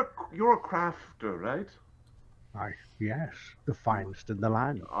head. You're a crafter, right? Yes, the finest in the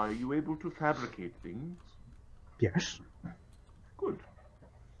land. Are you able to fabricate things? Yes. Good.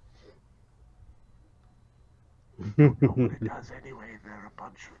 Don't know what it does anyway. They're a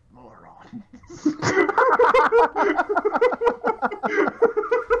bunch of morons.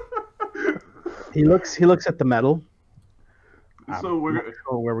 He looks at the metal. So I'm not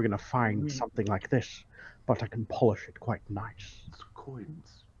sure where we're gonna find something like this, but I can polish it quite nice. It's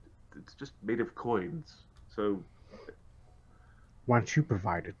coins. It's just made of coins. So Why don't you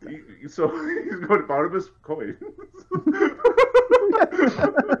provide it then? So he's going to Barnabus coins.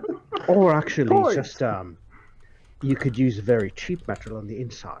 Or actually, Coins. just you could use very cheap metal on the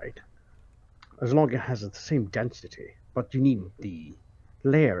inside, as long as it has the same density. But you need the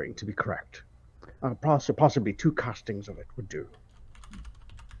layering to be correct. Possibly 2 castings of it would do.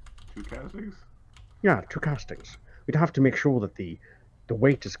 2 castings? Yeah, 2 castings. We'd have to make sure that the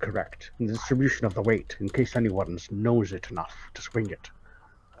weight is correct, and the distribution of the weight, in case anyone knows it enough to swing it.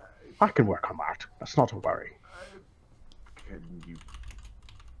 I can work on that. That's not a worry.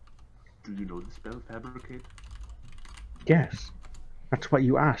 Do you know the spell fabricate? Yes, that's what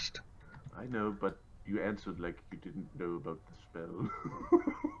you asked. I know, but you answered like you didn't know about the spell.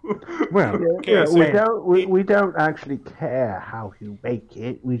 Well, Yeah, so we don't actually care how you make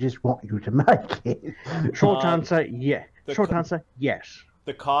it. We just want you to make it. short answer, yeah. Short answer, yes.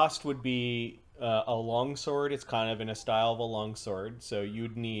 The cost would be a longsword. It's kind of in a style of a longsword. So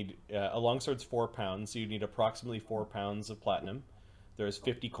you'd need a longsword's 4 pounds. So you'd need approximately 4 pounds of platinum. There's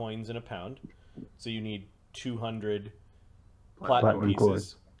 50 coins in a pound. So you need 200 platinum pieces.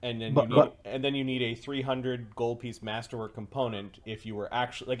 coins. And then But- you need a 300 gold piece masterwork component if you were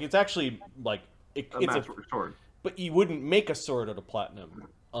actually like it's actually like it's a sword. but you wouldn't make a sword out of platinum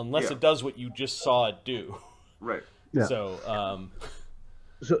unless Yeah. it does what you just saw it do. Right. Yeah. So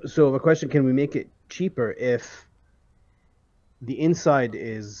So the question: can we make it cheaper if the inside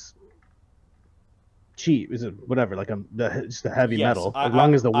is cheap? Is it whatever? Like it's the heavy Yes, metal, I- as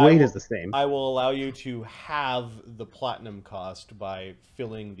long as the I weight will- is the same. I will allow you to have the platinum cost by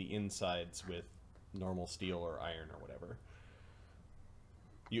filling the insides with normal steel or iron or whatever.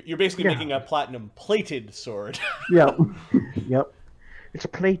 You're basically Yeah. making a platinum plated sword. Yep. Yep. It's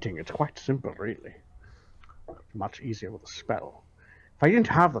plating. It's quite simple, really. Much easier with a spell. If I didn't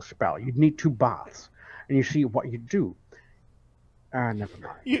have the spell, you'd need 2 baths, and you see what you do. Never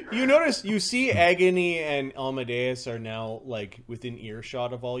mind. You notice, you see Agony and Amadeus are now like within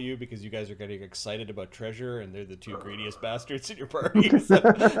earshot of all you because you guys are getting excited about treasure and they're the 2 greediest bastards in your party. So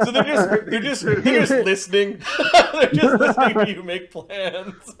they're just listening. They're just listening to you make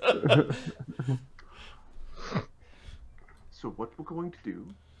plans. So what we're going to do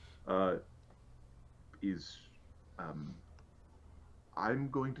is I'm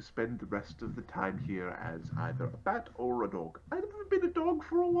going to spend the rest of the time here as either a bat or a dog. I've never been a dog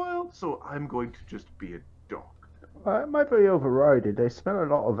for a while, so I'm going to just be a dog. It might be overrided. They smell a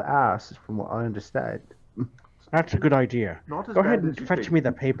lot of ass, from what I understand. That's a good idea. Not as Go bad ahead as and you fetch think. me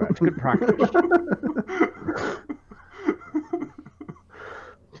the paper. It's good practice.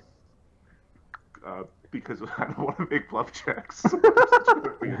 Because I don't want to make bluff checks.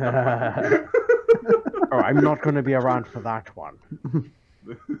 Oh, I'm not going to be around for that one.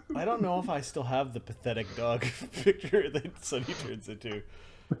 I don't know if I still have the pathetic dog picture that Sunny turns into.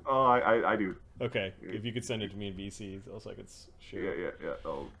 Oh, I do. Okay, if you could send it to me in VC, else I could share. Yeah.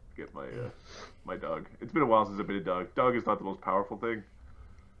 I'll get my my dog. It's been a while since I've been a dog. Dog is not the most powerful thing.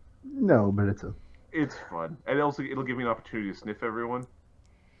 No, but It's fun, and also it'll give me an opportunity to sniff everyone.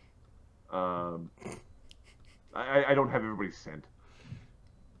 I don't have everybody's scent.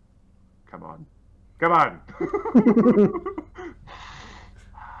 Come on.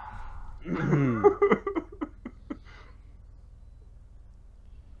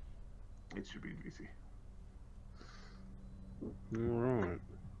 It should be in VC. Alright.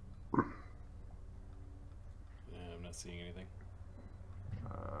 I'm not seeing anything.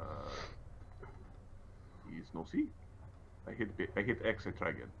 He's no C. I hit X. I try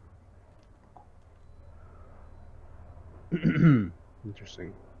again.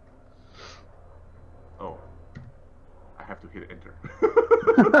 Interesting. Oh, I have to hit enter.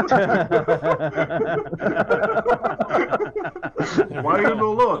 Why are you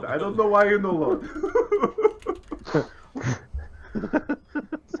no load? I don't know why you're no load.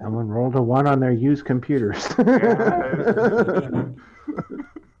 someone rolled a 1 on their used computers.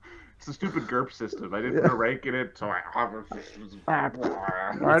 It's a stupid GURP system. I didn't put a rank in it, so I have a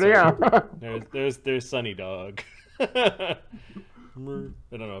There's Sunny Dog. I don't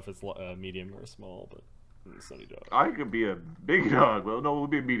know if it's medium or small, but Sunny Dog. I could be a big dog. Well, no, we'll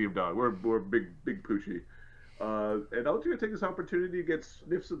be a medium dog. We're big Poochie. And I'll just take this opportunity to get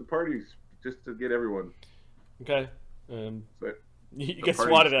sniffs of the parties, just to get everyone. Okay. So, You get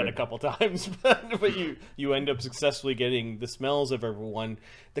swatted at a couple times, but you end up successfully getting the smells of everyone.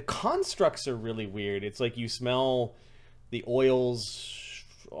 The constructs are really weird. It's like you smell the oils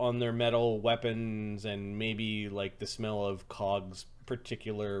on their metal weapons, and maybe like the smell of Cog's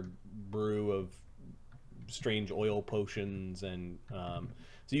particular brew of strange oil potions, and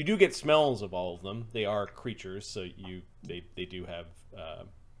so you do get smells of all of them. They are creatures, so they do have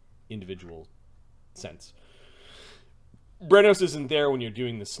individual scents. Brennos isn't there when you're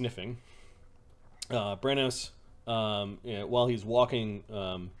doing the sniffing. Brennos, while he's walking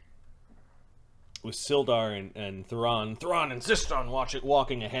with Sildar and Thurann insists on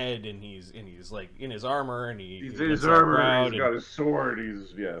walking ahead, and he's like in his armor, and he's in his armor. He's got his sword.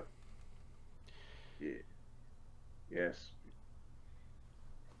 He's yes.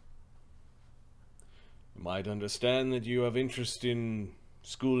 You might understand that you have interest in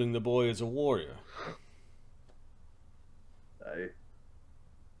schooling the boy as a warrior.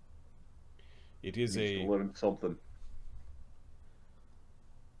 It is to learn something.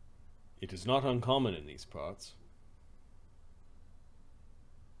 It is not uncommon in these parts.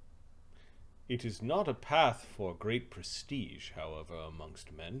 It is not a path for great prestige, however,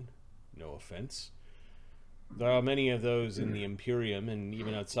 amongst men. No offense. There are many of those in the Imperium, and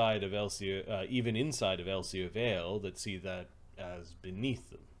even outside of even inside of Elsia Vale, that see that as beneath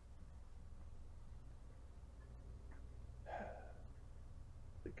them.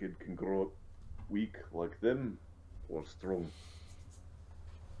 The kid can grow up weak like them, or strong.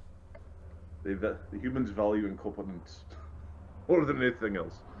 The humans value incompetence more than anything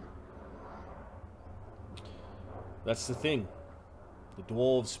else. That's the thing. The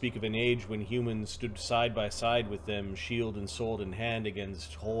dwarves speak of an age when humans stood side by side with them, shield and sword in hand,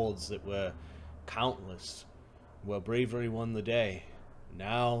 against hordes that were countless, where bravery won the day.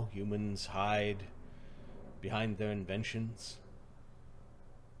 Now humans hide behind their inventions,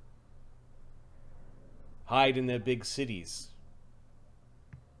 hide in their big cities.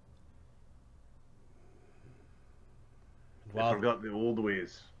 They forgot the old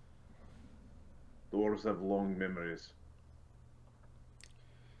ways. Dwarves have long memories.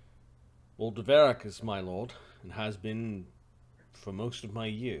 Lord Dverak is my lord, and has been for most of my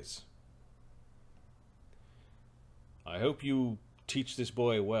years. I hope you teach this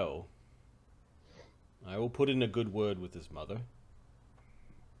boy well. I will put in a good word with his mother.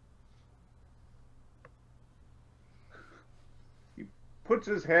 He puts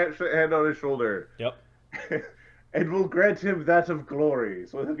his hand on his shoulder. Yep. And will grant him that of glory.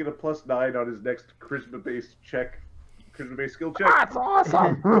 So he'll get a +9 on his next charisma-based skill check. That's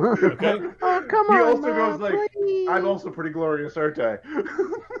awesome! Okay. Oh, come He on, also Mom, goes like, please. I'm also pretty glorious, aren't I?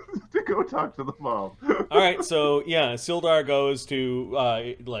 To go talk to the mom. Alright, so yeah, Sildar goes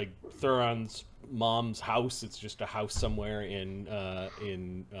to like Thurann's mom's house. It's just a house somewhere in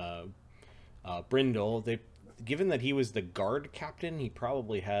Brindol. Given that he was the guard captain, he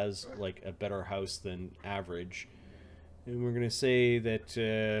probably has like a better house than average. And we're gonna say that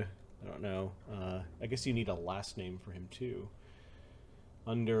I don't know. I guess you need a last name for him too.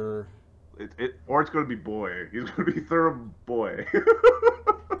 Or it's going to be boy. He's going to be Thuram boy.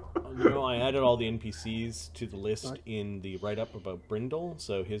 You know, I added all the NPCs to the list in the write-up about Brindol.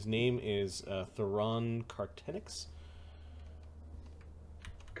 So his name is Thurann Cartenix.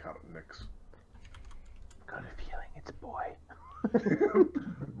 Cartenix. Got a feeling it's boy.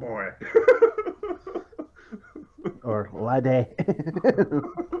 Boy. Or laddie.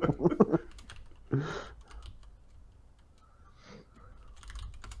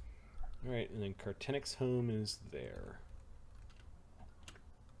 Alright, and then Cartenix's home is there.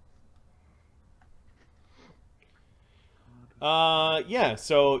 Yeah,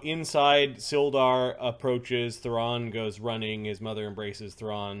 so inside, Sildar approaches, Thurann goes running, his mother embraces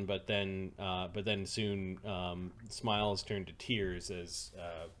Thurann, but then soon smiles turn to tears as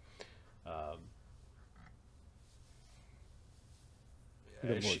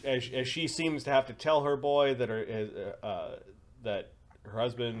as she seems to have to tell her boy that her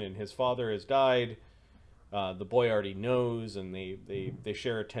husband and his father has died. The boy already knows, and they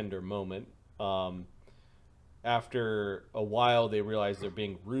share a tender moment. After a while, they realize they're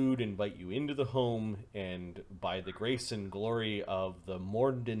being rude, invite you into the home, and by the grace and glory of the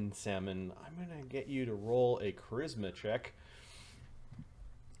Morden Salmon, I'm going to get you to roll a charisma check,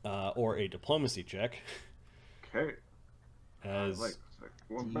 or a diplomacy check. Okay. As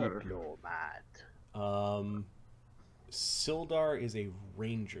one better. Sildar is a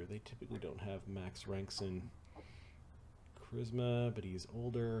ranger. They typically don't have max ranks in charisma, but he's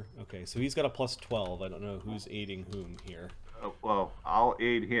older. Okay, so he's got a plus 12. I don't know who's aiding whom here. Well, I'll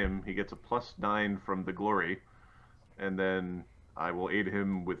aid him. He gets a +9 from the glory, and then I will aid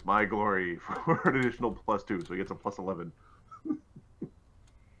him with my glory for an additional +2, so he gets a +11.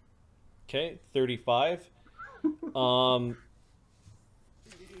 Okay, 35.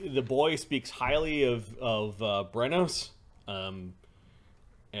 The boy speaks highly of Brennos, and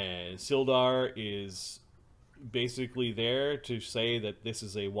Sildar is basically there to say that this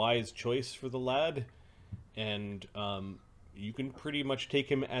is a wise choice for the lad, and you can pretty much take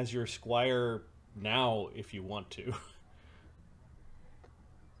him as your squire now if you want to.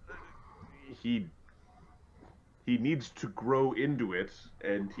 He needs to grow into it,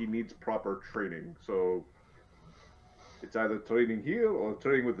 and he needs proper training. So it's either training here or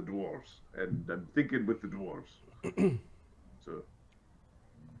training with the dwarves, and I'm thinking with the dwarves. So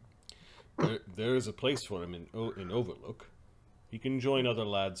there is a place for him in Overlook. He can join other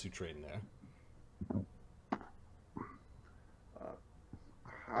lads who train there.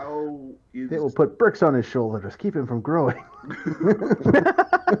 how is They will put bricks on his shoulders, keep him from growing.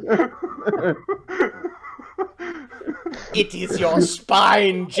 It is your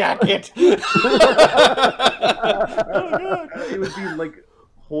spine jacket. it would be like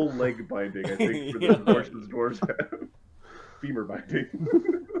whole leg binding, I think, for the proportions dwarves have. Femur binding.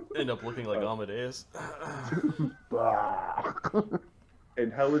 End up looking like Amadeus.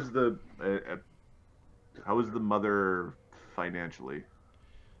 And how is the mother financially?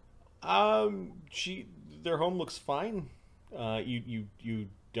 Their home looks fine. You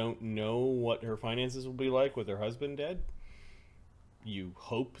don't know what her finances will be like with her husband dead. You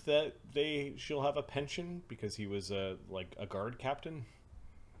hope that she'll have a pension because he was a guard captain.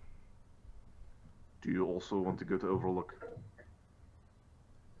 Do you also want to go to Overlook?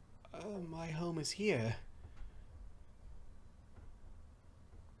 My home is here.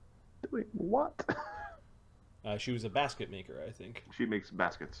 Wait, what? She was a basket maker, I think. She makes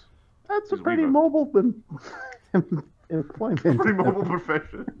baskets. That's a She's pretty weaver. mobile employment. Pretty mobile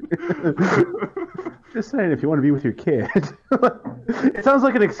profession. Just saying, if you want to be with your kid. It sounds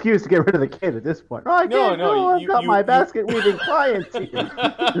like an excuse to get rid of the kid at this point. Oh, I can't go. I've got my basket weaving clients here.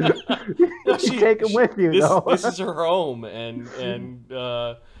 You take them with you, though. This is her home, and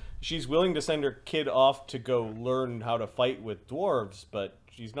she's willing to send her kid off to go learn how to fight with dwarves, but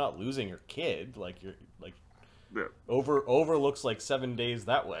she's not losing her kid. Yeah. Overlook's like 7 days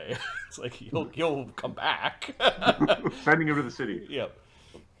that way. It's like he'll come back. Sending him to the city. Yep.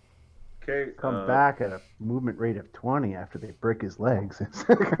 Okay. Come back at a movement rate of 20 after they break his legs.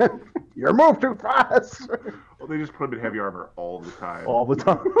 You're moved too fast. Well, they just put him in heavy armor all the time. All the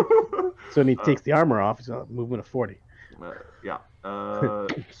time. So when he takes the armor off, he's got a movement of 40. Yeah.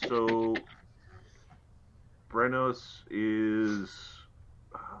 So Brennos is.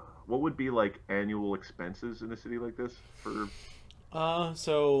 What would be like annual expenses in a city like this for?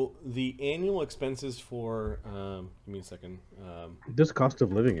 So the annual expenses for give me a second. There's a cost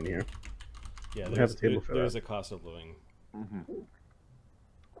of living in here. Yeah, We have a table for there's that. a cost of living. Mm-hmm.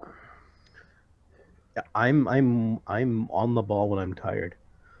 Yeah, I'm on the ball when I'm tired.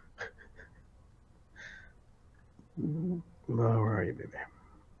 Where are you, baby?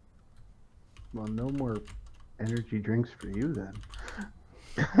 Well, no more energy drinks for you then.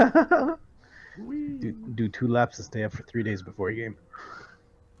 Do 2 laps and stay up for 3 days before your game.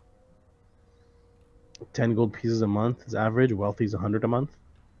 10 gold pieces a month is average. Wealthy's 100 a month.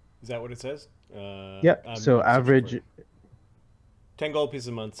 Is that what it says? Yeah. I'm So average. 10 gold pieces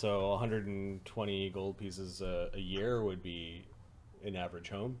a month, so 120 gold pieces a year would be an average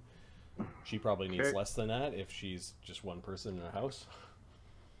home. She probably needs Okay. less than that if she's just one person in a house.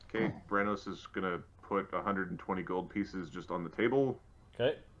 Okay, Brennos is gonna put 120 gold pieces just on the table.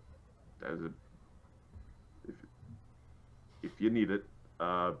 Okay. As a, if you need it,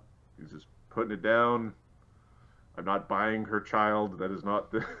 he's just putting it down. I'm not buying her child. That is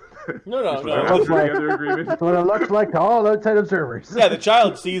not the. No. Together agreement. That's what it looks like to all outside observers. Yeah, the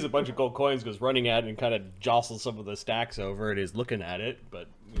child sees a bunch of gold coins, goes running at it, and kind of jostles some of the stacks over, and is looking at it. But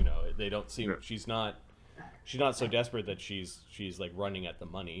they don't seem. Yeah. She's not so desperate that she's like running at the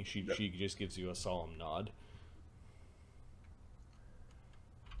money. She just gives you a solemn nod.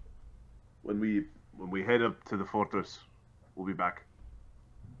 When we head up to the fortress, we'll be back.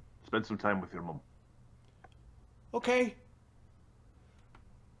 Spend some time with your mum. Okay.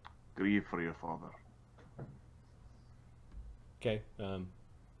 Grieve for your father. Okay.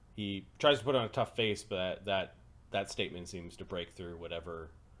 He tries to put on a tough face, but that statement seems to break through whatever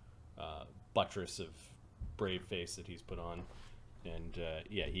buttress of brave face that he's put on, and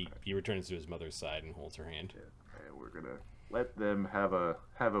he returns to his mother's side and holds her hand. And we're gonna let them have a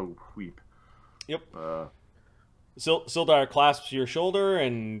weep. Yep. Sildar clasps your shoulder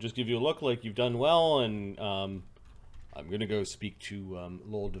and just give you a look like you've done well, and I'm going to go speak to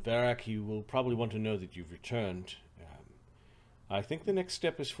Lord Dverak. He will probably want to know that you've returned. I think the next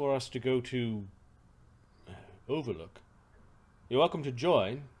step is for us to go to Overlook. You're welcome to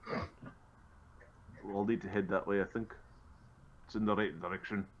join. We'll need to head that way, I think. It's in the right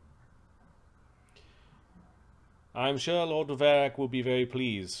direction. I'm sure Lord Dverak will be very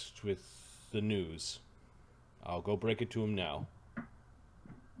pleased with the news. I'll go break it to him now.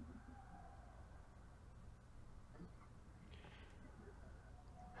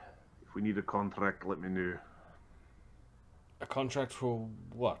 If we need a contract, let me know. A contract for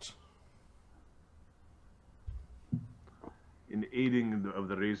what? In aiding of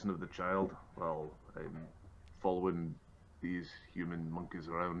the raising of the child, well, I'm following these human monkeys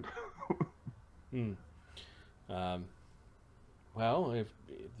around. Well, if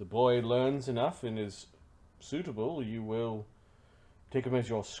the boy learns enough and is suitable, you will take him as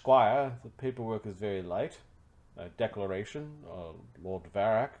your squire. The paperwork is very light. A declaration. Lord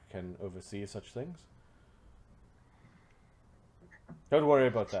Dverak can oversee such things. Don't worry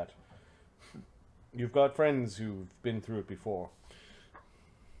about that. You've got friends who've been through it before.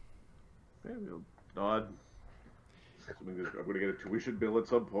 Yeah, we'll nod. I'm going to get a tuition bill at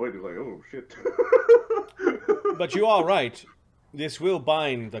some point. It's like, oh, shit. But you are right. This will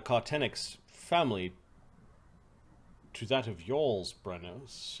bind the Cartenix family to that of yours,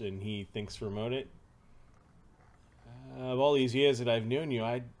 Brennos. And he thinks for a moment. Of all these years that I've known you,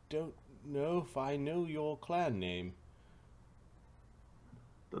 I don't know if I know your clan name.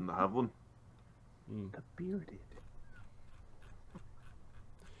 Doesn't have one. The bearded.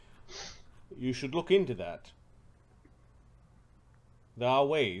 You should look into that. There are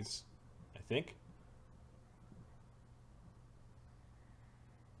ways, I think.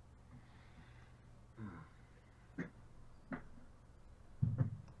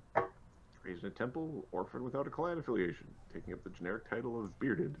 Raised in a temple, orphan without a clan affiliation, taking up the generic title of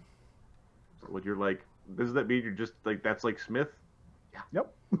bearded. So what you're like, does that mean you're just like, that's like Smith?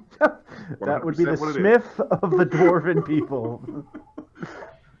 Yep. That would be the Smith of the dwarven people.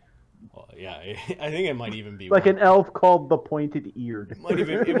 Well, yeah, I think it might even be like an elf called the Pointed Eared. It might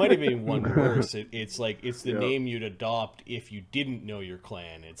even be one worse. It's like it's the name you'd adopt if you didn't know your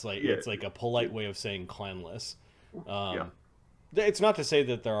clan. It's like it's like a polite way of saying clanless. It's not to say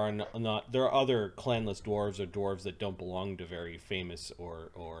that there are there are other clanless dwarves or dwarves that don't belong to very famous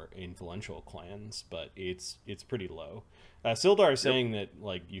or influential clans, but it's pretty low. Sildar is saying that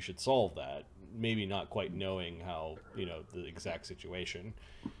like you should solve that, maybe not quite knowing how the exact situation.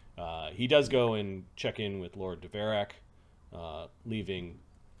 He does go and check in with Lord Dverak, leaving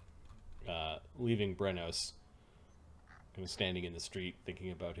Brennos kind of standing in the street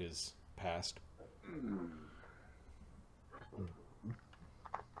thinking about his past.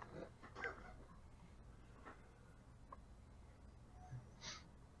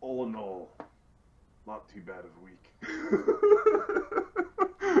 All in all, not too bad of a week.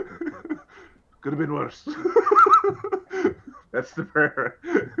 Could have been worse. That's the prayer.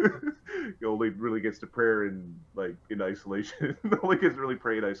 He only really gets to prayer in isolation. Only gets to really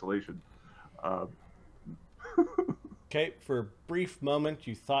pray in isolation. Okay, for a brief moment,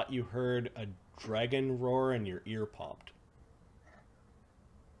 you thought you heard a dragon roar and your ear popped.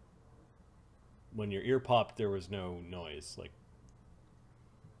 When your ear popped, there was no noise.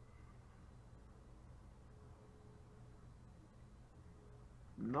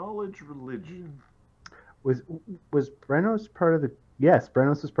 Knowledge religion. Was Brennos part of the? Yes,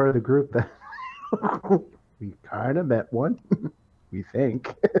 Brennos was part of the group that we kind of met one. We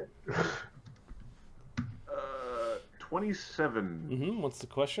think. 27. What's the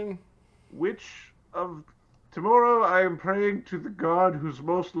question? Which of tomorrow I am praying to the god who's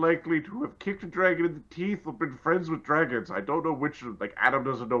most likely to have kicked a dragon in the teeth or been friends with dragons. I don't know which. Adam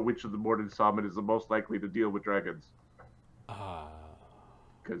doesn't know which of the Morning Shaman is the most likely to deal with dragons.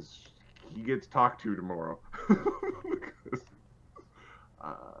 Because he gets talked to tomorrow.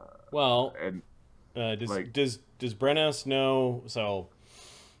 Does Brennos know? So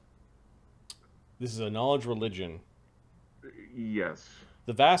this is a knowledge religion. Yes.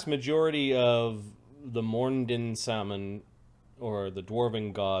 The vast majority of the Mornden Salmon or the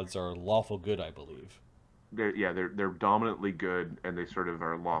dwarven gods are lawful good, I believe. They're dominantly good, and they sort of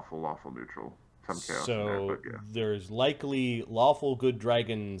are lawful neutral. Some chaos in there, but yeah. There's likely lawful good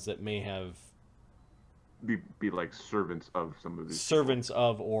dragons that may have be like servants of some of these servants people.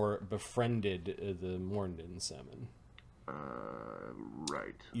 Of or befriended the Mornden Salmon.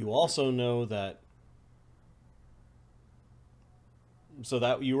 Right. You also know that So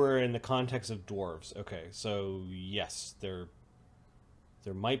that you were in the context of dwarves. Okay, so yes, there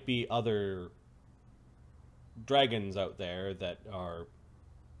might be other dragons out there that are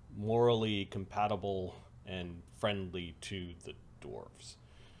morally compatible and friendly to the dwarves.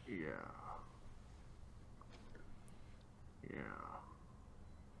 Yeah. Yeah.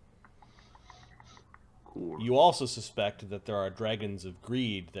 Cool. You also suspect that there are dragons of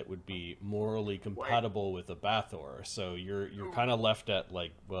greed that would be morally compatible with a Bathor. So you're kind of left at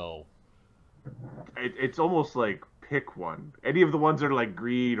like, well, it's almost like pick one. Any of the ones that are like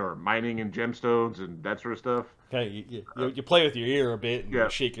greed or mining and gemstones and that sort of stuff. okay, you play with your ear a bit and Yeah, you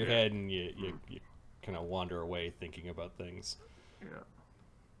shake your head and you kind of wander away thinking about things. Yeah.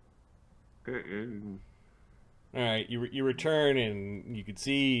 All right, you return and you can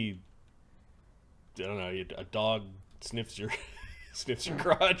see, I don't know, a dog sniffs your sniffs your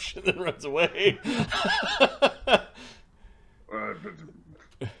crotch and then runs away. Get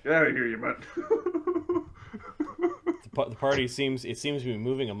out of here, you mutt. The party seems to be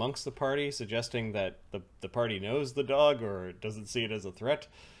moving amongst the party, suggesting that the party knows the dog or doesn't see it as a threat.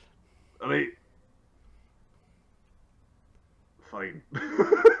 I mean, fine.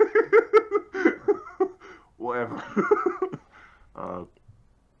 Whatever.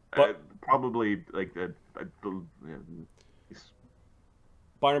 Probably like that.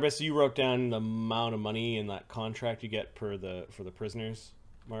 Barnabus, you wrote down the amount of money in that contract you get for the prisoners,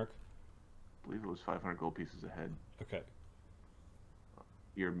 Mark? I believe it was 500 gold pieces a head. Okay.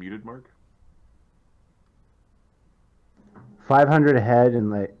 You're muted, Mark? 500 a head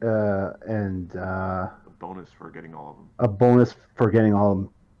and A bonus for getting all of them. a bonus for getting all of them,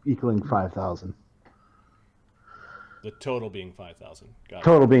 equaling 5,000. The total being 5,000. Got it.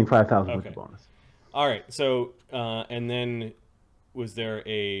 Total being 5,000 with Okay. the bonus. All right. So, and then was there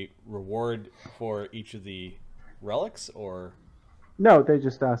a reward for each of the relics or? No, they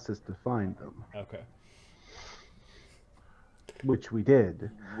just asked us to find them, Okay. which we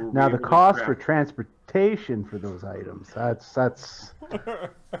did. Were Now we the able to cost grab- for transportation for those items, that's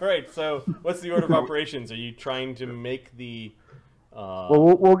All right. So, what's the order of operations? Are you trying to make the?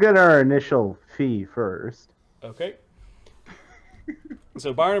 well, we'll get our initial fee first. Okay.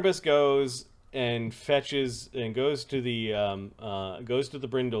 So Barnabus goes and fetches and goes to the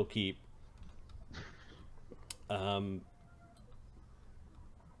Brindol keep.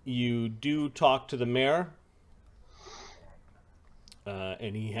 You do talk to the mayor,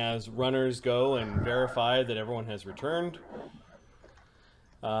 and he has runners go and verify that everyone has returned.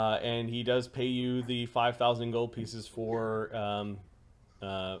 And he does pay you the 5,000 gold pieces for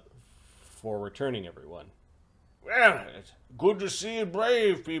returning everyone. Well, it's good to see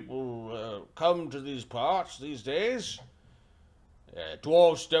brave people come to these parts these days.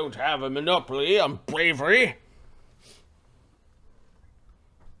 Dwarves don't have a monopoly on bravery.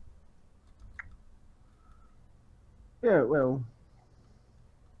 Yeah, well,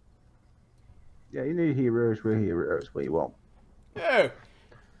 yeah, you need heroes. We're heroes. We won't. Oh,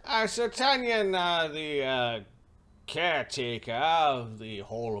 Sir Tanyan, the caretaker of the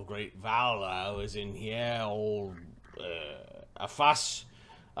Hall of Great Valor, was in here all a fuss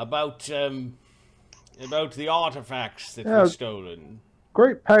about the artifacts that were stolen.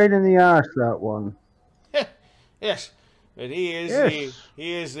 Great pain in the ass, that one. Yes, but he is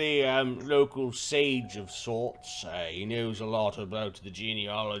Yes. the local sage of sorts. He knows a lot about the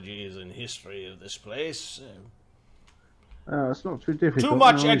genealogies and history of this place. It's not too difficult. Too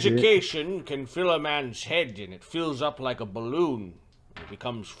much now, is it? education can fill a man's head, and it fills up like a balloon. He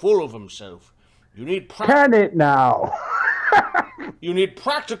becomes full of himself. You need Can it now? you need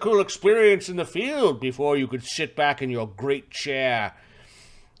practical experience in the field before you could sit back in your great chair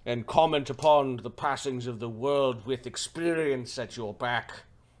and comment upon the passings of the world with experience at your back.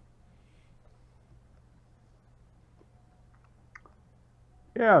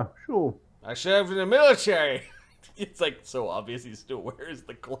 Yeah, sure. I served in the military. It's like so obvious he still wears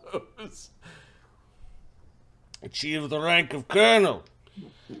the clothes. Achieved the rank of colonel.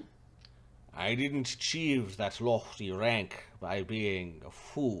 I didn't achieve that lofty rank by being a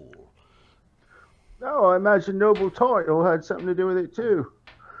fool. No, I imagine noble title had something to do with it too.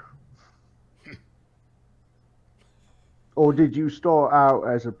 Or did you start out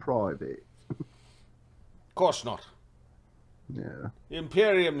as a private? Of course not. Yeah. The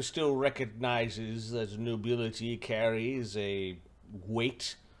Imperium still recognizes that nobility carries a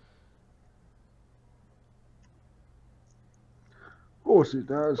weight. Of course it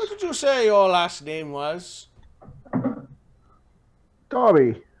does. What did you say your last name was?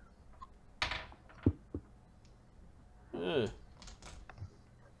 Darby.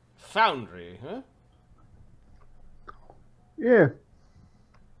 Foundry, huh? Yeah.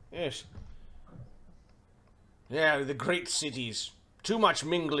 Yes. Yeah, the great cities. Too much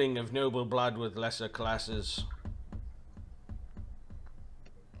mingling of noble blood with lesser classes.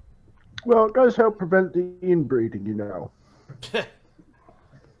 Well, it does help prevent the inbreeding, you know.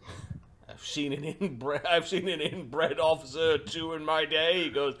 I've seen an inbred officer or two in my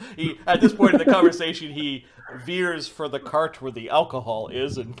day. He at this point in the conversation, he veers for the cart where the alcohol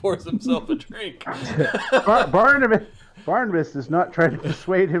is and pours himself a drink. Barnabus does not try to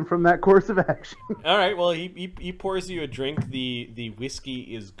dissuade him from that course of action. All right, well, he pours you a drink. The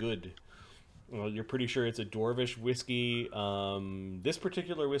whiskey is good. Well, you're pretty sure it's a dwarvish whiskey. This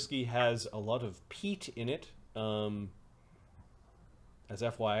particular whiskey has a lot of peat in it. As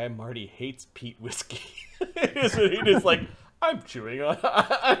FYI, Marty hates peat whiskey. He just like, I'm chewing on.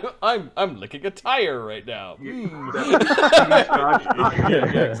 I'm licking a tire right now. Yeah,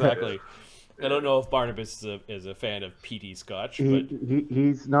 exactly. I don't know if Barnabas is a fan of peaty scotch, but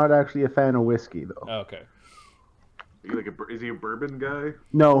He's not actually a fan of whiskey, though. Okay. Is he a bourbon guy?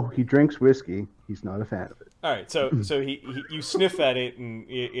 No, he drinks whiskey. He's not a fan of it. All right, so you sniff at it and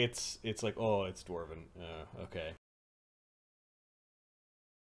it's like, oh, it's dwarven. Okay.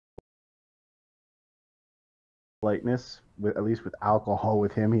 Lightness, at least with alcohol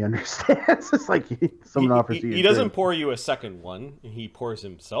with him, he understands. It's like someone offers you. He doesn't pour you a second one. He pours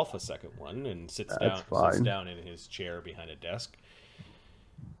himself a second one and sits down in his chair behind a desk.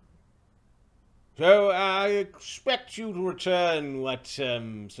 So I expect you to return what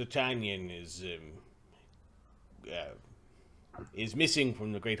Sertanian is missing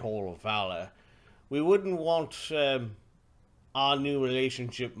from the Great Hall of Valor. We wouldn't want our new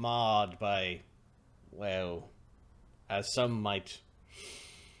relationship marred by, well, as some might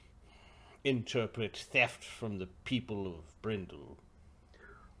interpret, theft from the people of Brindol.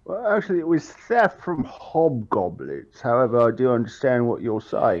 Well, actually, it was theft from hobgoblins. However, I do understand what you're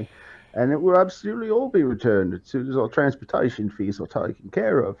saying. And it will absolutely all be returned as soon as our transportation fees are taken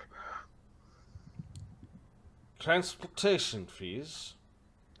care of. Transportation fees?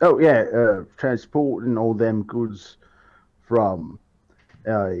 Oh, yeah, transporting all them goods from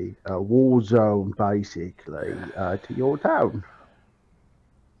a war zone, basically, to your town.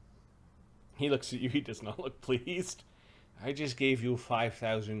 He looks at you, he does not look pleased. I just gave you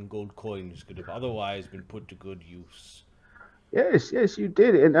 5,000 gold coins, could have otherwise been put to good use. Yes, you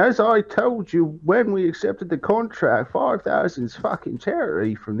did. And as I told you when we accepted the contract, 5,000's fucking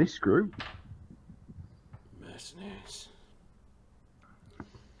charity from this group. Mercenaries.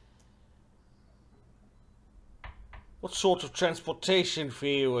 What sort of transportation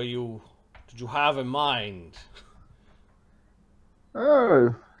fee did you have in mind?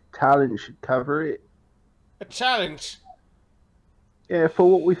 Oh, talent should cover it. A challenge? Yeah,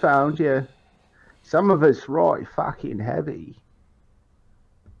 for what we found, yeah. Some of it's right fucking heavy.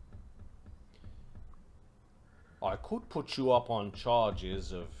 I could put you up on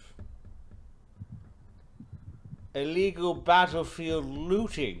charges of illegal battlefield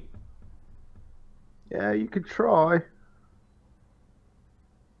looting. Yeah, you could try.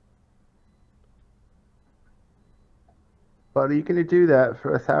 But are you going to do that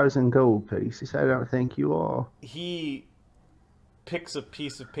for 1,000 gold pieces? I don't think you are. He picks a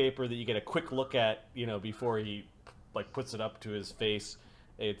piece of paper that you get a quick look at, before he puts it up to his face.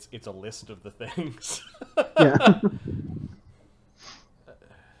 It's a list of the things. Yeah.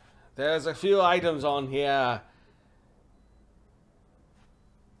 There's a few items on here.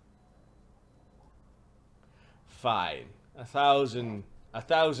 Fine. 1,000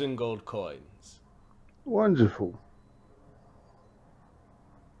 gold coins. Wonderful.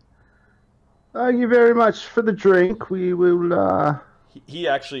 Thank you very much for the drink. We will, He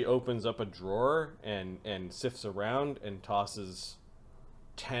actually opens up a drawer and sifts around and tosses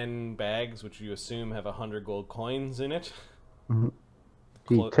 10 bags, which you assume have 100 gold coins in it. Mm-hmm.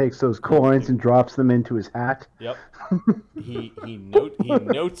 He takes those coins and drops them into his hat. Yep. He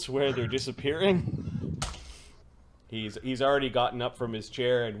notes where they're disappearing. He's already gotten up from his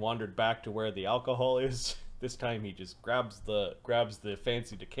chair and wandered back to where the alcohol is. This time he just grabs the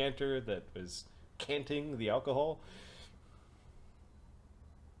fancy decanter that was canting the alcohol.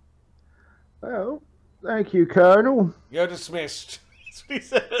 Well, thank you, Colonel. You're dismissed. That's what he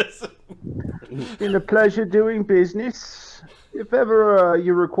says. It's been a pleasure doing business. If ever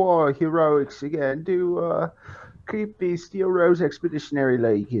you require heroics again, do keep the Steelrose Expeditionary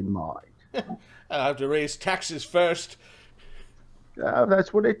League in mind. I'll have to raise taxes first.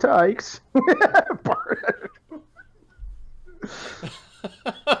 That's what it takes.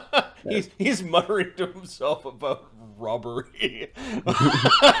 He's muttering to himself about robbery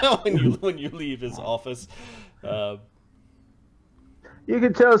Mm-hmm. when you leave his office. You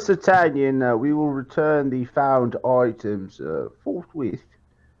can tell Satanian we will return the found items forthwith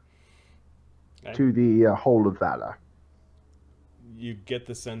to the Hall of Valor. You get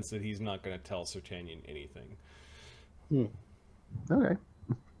the sense that he's not going to tell Sertanian anything. Okay.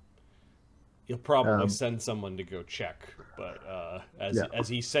 He'll probably send someone to go check, but as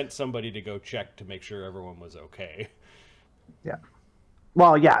he sent somebody to go check to make sure everyone was okay. Yeah.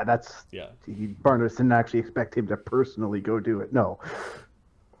 Well, yeah, that's... Yeah. Barnabus didn't actually expect him to personally go do it, no.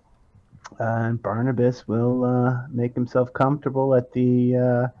 And Barnabus will make himself comfortable at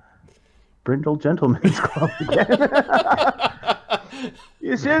the Brindol Gentlemen's Club again.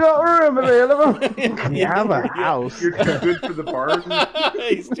 You still got room available? You have a house. You're too good for the barn.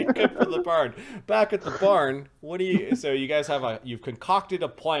 He's too good for the barn. Back at the barn, what do you... So you guys have you've concocted a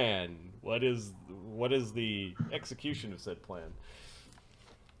plan. What is the execution of said plan?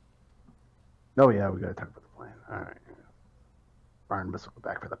 Oh, yeah, we got to talk about the plan. All right. Barnabas will go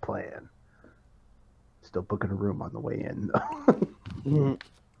back for the plan. Still booking a room on the way in, though.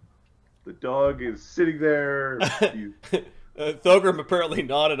 The dog is sitting there. Thogram apparently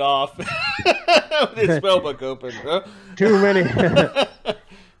nodded off with his spellbook open. Huh? Too many.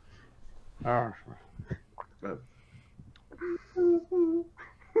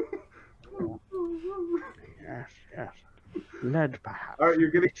 Yes. Led, perhaps. All right,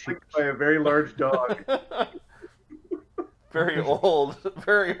 you're getting kicked by a very large dog. Very old,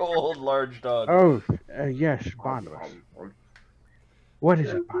 large dog. Oh, yes, Barnabas. What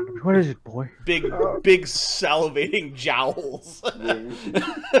is it, Barnabas? What is it, boy? Big salivating jowls.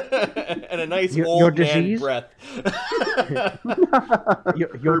 And a nice You're old man diseased? breath.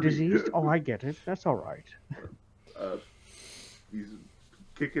 You're diseased? Oh, I get it. That's all right. He's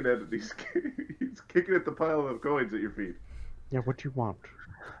kicking at he's kicking at the pile of coins at your feet. Yeah, what do you want?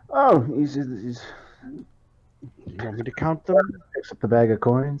 Oh, he's You want me to count them? picks up the bag of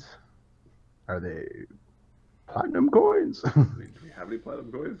coins. Are they platinum coins? Do we have any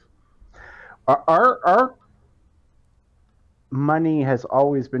platinum coins? Our money has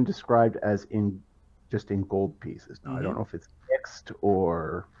always been described as just in gold pieces. Now I don't know if it's mixed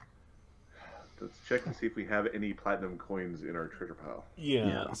or... Let's check to see if we have any platinum coins in our treasure pile.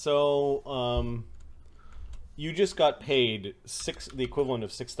 Yeah. So, you just got paid the equivalent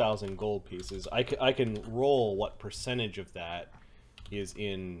of 6,000 gold pieces. I can roll what percentage of that is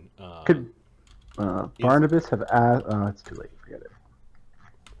in. Could Barnabas have asked? It's too late. Forget it.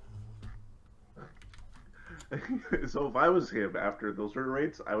 So if I was him after those sort of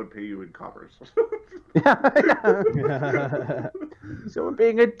rates, I would pay you in coppers. So we're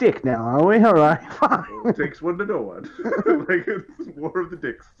being a dick now, are we? All right, fine. Well, it takes one to know one. Like, it's more of the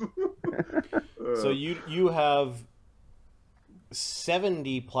dicks. So you have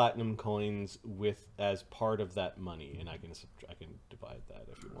 70 platinum coins as part of that money, and I can divide that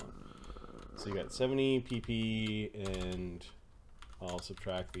if you want. So you got 70 PP, and I'll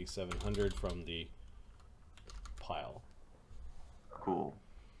subtract the 700 from the pile. Cool.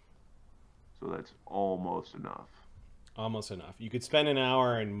 So that's almost enough. Almost enough. You could spend an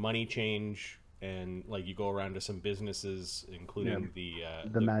hour in money change, and like you go around to some businesses, including the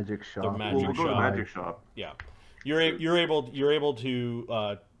magic shop. The magic We'll go to the magic shop. Yeah, you're able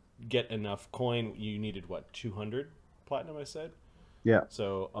to get enough coin. You needed what, 200 platinum? I said. Yeah.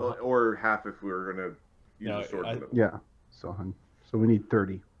 So or half if we were gonna use a sword. Yeah. So we need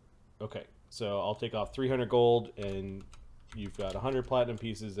 30. Okay. So I'll take off 300 gold, and you've got 100 platinum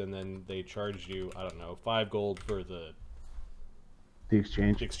pieces, and then they charge you, I don't know, 5 gold for the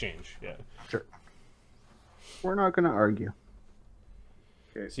exchange. The exchange, yeah. Sure. We're not going to argue.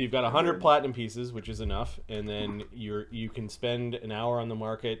 Okay. So you've got 100 platinum pieces, which is enough, and then you can spend an hour on the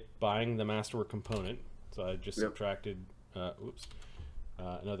market buying the masterwork component. So I just subtracted,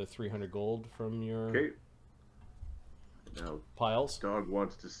 another 300 gold from your... Okay. Now, piles. Dog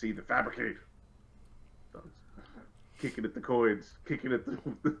wants to see the fabricate. Dog's kicking at the coins, kicking at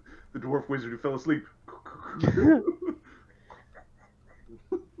the dwarf wizard who fell asleep.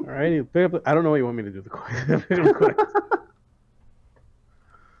 All right, pick up. I don't know what you want me to do. The coin.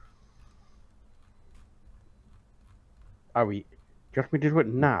 Are we? Do you want me to do it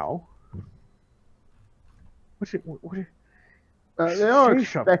now? What's it? They are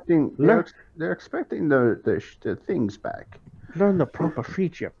expecting. They're expecting the things back. Learn the proper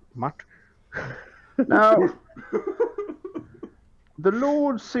feature, mutt. Now, the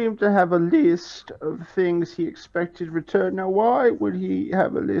Lord seemed to have a list of things he expected returned. Now, why would he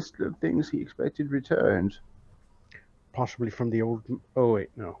have a list of things he expected returned? Possibly from the old... Oh, wait,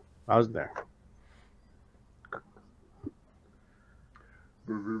 no. I was there.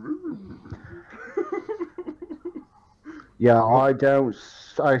 Yeah,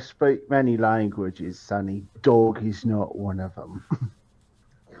 I speak many languages, Sonny. Dog is not one of them.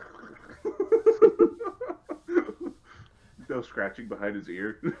 No scratching behind his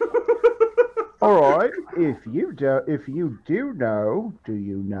ear. All right. If you do know, do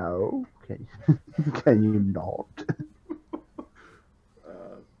you know? Can you not?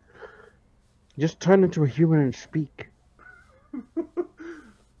 Just turn into a human and speak.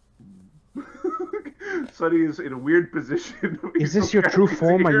 Sonny is in a weird position. Is this your true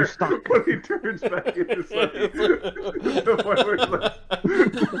form? Are you stuck? When he turns back into Sonny.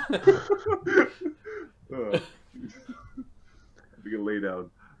 We can lay down.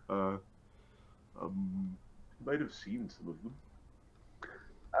 Might have seen some of them.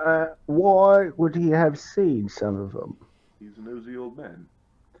 Why would he have seen some of them? He's a nosy old man.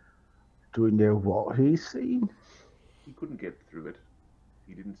 Do we know what he's seen? He couldn't get through it.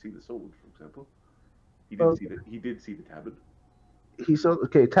 He didn't see the sword, for example. He did see the tabard. He saw.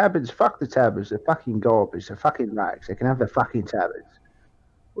 Okay, tabards. Fuck the tabards. They're fucking garbage. They're fucking rags. They can have their fucking tabards.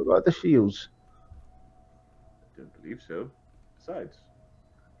 What about the shields? I don't believe so. Besides,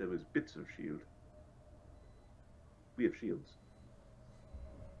 there was bits of shield. We have shields.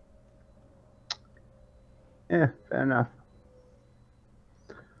 Yeah, fair enough.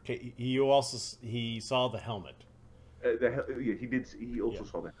 Okay, he saw the helmet. Yeah, he did. He also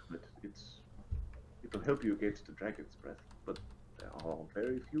saw the helmet. It'll help you against the dragon's breath, but there are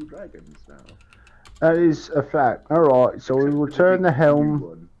very few dragons now. That is a fact. All right, so we will return the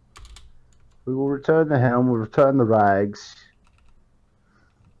helm. We will return the helm. We'll return the rags.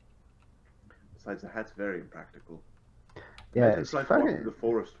 Besides, the hat's very impractical. Yeah, it's like walking through the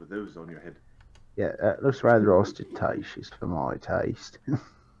forest with those on your head. Yeah, it looks rather ostentatious for my taste.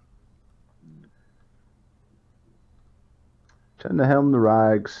 Turn the helm, the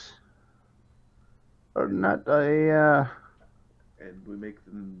rags. Other than that, and we make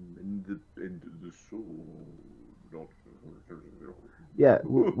them into the sword. Yeah,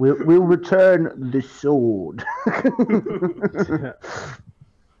 we'll return the sword.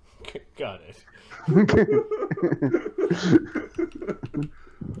 Got it.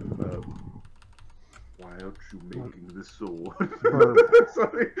 Why aren't you making the sword?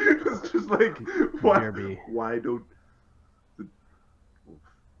 Sorry, it's just like why don't the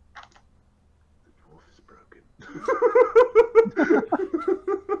dwarf is broken?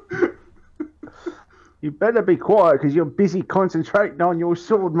 You better be quiet because you're busy concentrating on your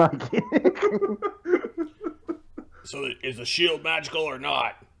sword making. So is the shield magical or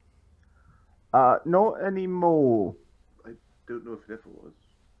not? Not anymore. I don't know if it ever was.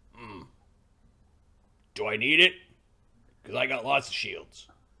 Do I need it? Because I got lots of shields.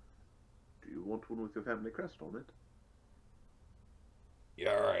 Do you want one with your family crest on it?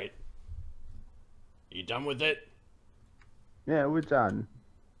 Yeah, alright. You done with it? Yeah, we're done.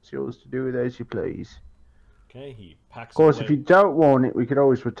 It's yours to do with as you please. Okay, he packs Of course, away. if you don't want it, we could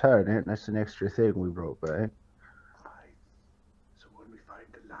always return it. That's an extra thing we brought back. So when we find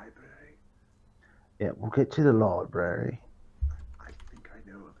the library... Yeah, we'll get to the library. I think I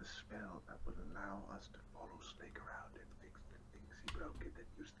know of a spell that would allow us to follow Slake around and fix the things he broke and then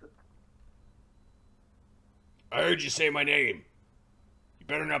use them. I heard you say my name. You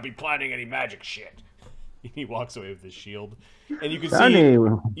better not be planning any magic shit. He walks away with his shield. And you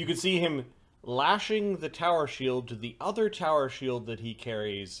can see him lashing the tower shield to the other tower shield that he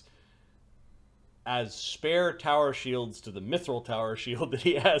carries as spare tower shields to the mithril tower shield that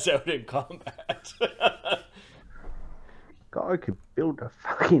he has out in combat. God, I could build a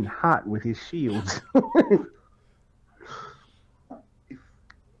fucking hut with his shields.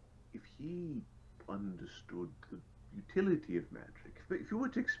 if he understood the utility of magic, if you were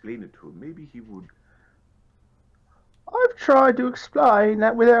to explain it to him, maybe he would... I've tried to explain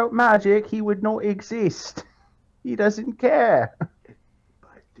that without magic, he would not exist. He doesn't care. I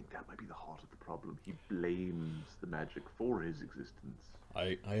think that might be the heart of the problem. He blames the magic for his existence.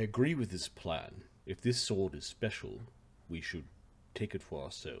 I agree with this plan. If this sword is special, we should take it for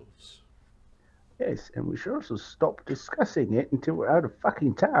ourselves. Yes, and we should also stop discussing it until we're out of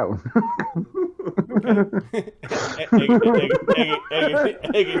fucking town.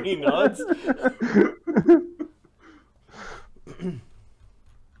 Agony nods.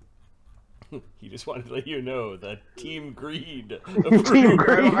 He just wanted to let you know that Team Greed approves. Team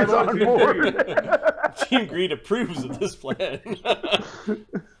Greed is on board. Team Greed approves of this plan.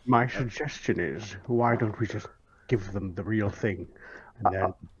 My suggestion is, why don't we just give them the real thing and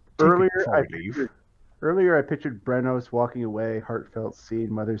then leave? Earlier, I pictured Brennos walking away, heartfelt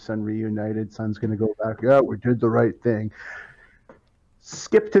scene, mother-son reunited, son's gonna go back. Yeah, we did the right thing.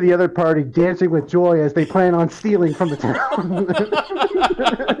 skip to the other party, dancing with joy as they plan on stealing from the town.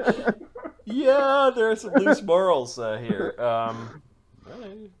 Yeah, there are some loose morals here.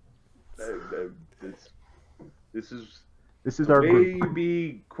 This is our group.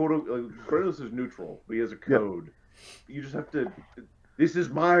 maybe quote. Brennos is neutral, but he has a code. Yep. You just have to. This is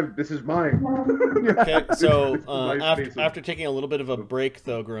mine. This is mine. Okay, so after taking a little bit of a break,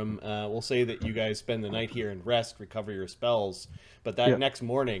 Thogram, we'll say that you guys spend the night here and rest, recover your spells. But that next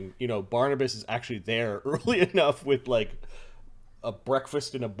morning, you know, Barnabus is actually there early enough with like a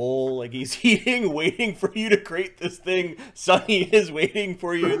breakfast in a bowl, like he's eating, waiting for you to create this thing. Sunny is waiting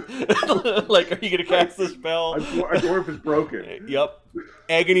for you. Like, are you gonna cast the spell? Our dwarf is broken. Yep.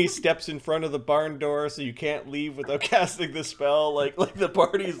 Agony steps in front of the barn door, so you can't leave without casting the spell. Like the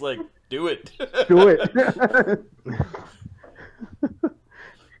party's like, do it. Do it.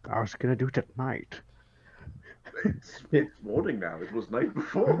 I was gonna do it at night. It's morning now. It was night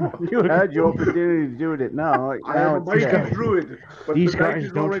before. You had your opportunity to do it now. I am a mighty druid, but these the guys night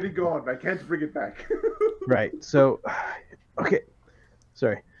is don't... already gone. I can't bring it back. Right. So, okay.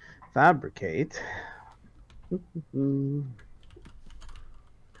 Sorry. Fabricate. Oh,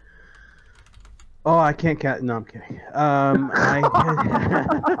 I can't cast. No, I'm kidding.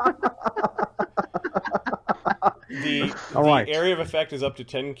 The area of effect is up to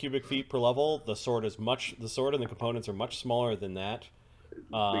 10 cubic feet per level. The sword and the components are much smaller than that.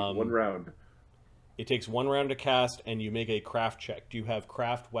 One round. It takes 1 round to cast, and you make a craft check. Do you have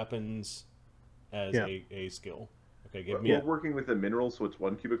craft weapons as a skill? Okay, give me. We're working with a mineral, so it's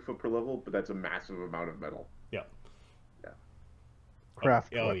 1 cubic foot per level, but that's a massive amount of metal. Yeah. Yeah.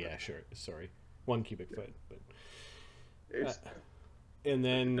 Craft. Oh yeah, sure. Sorry, 1 cubic foot. But it's. And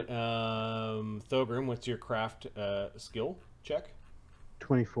then, Thogram, what's your craft skill check?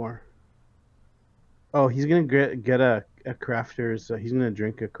 24. Oh, he's gonna get a crafter's. He's gonna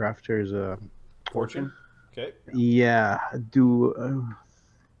drink a crafter's fortune. Okay. Yeah. Do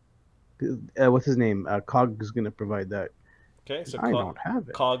what's his name? Cog is gonna provide that. Okay, so I don't have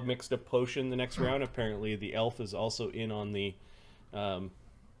it. Cog mixed a potion the next round. Apparently, the elf is also in on the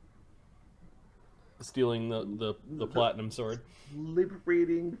stealing the platinum sword.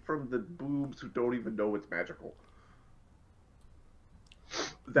 Liberating from the boobs who don't even know it's magical.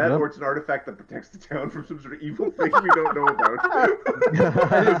 That or it's an artifact that protects the town from some sort of evil thing we don't know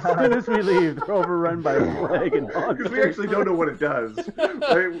about. As soon as we leave, they're overrun by a plague and because we actually don't know what it does.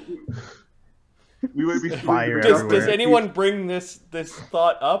 Right? We might be fire. Does anyone bring this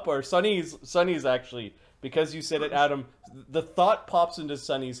thought up, or Sunny's actually, because you said it, Adam? The thought pops into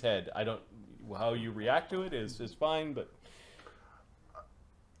Sunny's head. I don't. How you react to it is fine, but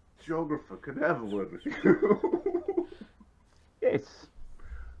geographer could have a word with you. Yes.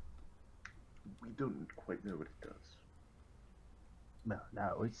 We don't quite know what it does. No,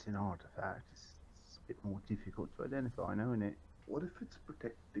 it's an artifact. It's a bit more difficult to identify, now, isn't it? What if it's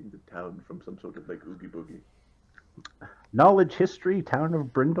protecting the town from some sort of like oogie boogie? Knowledge history, town of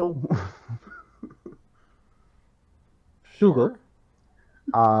Brindol. Sure.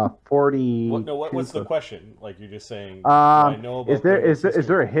 40. What's the question? Like, you're just saying. I know about is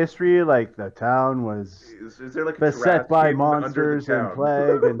there a history like the town was is there like beset by monsters and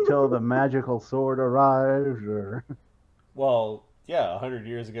plague until the magical sword arrived? Or well, yeah, 100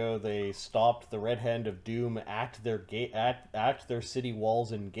 years ago they stopped the Red Hand of Doom at their city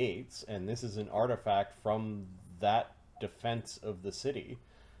walls and gates, and this is an artifact from that defense of the city,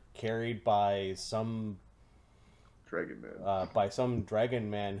 carried by some. Dragon man. By some dragon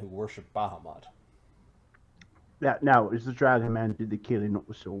man who worshipped Bahamut. Yeah, now it's the dragon man who did the killing, not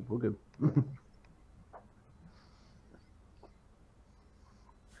the sword. We'll go.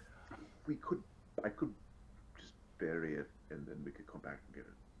 I could just bury it and then we could come back and get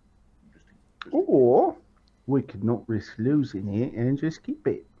it. Or we could not risk losing it and just keep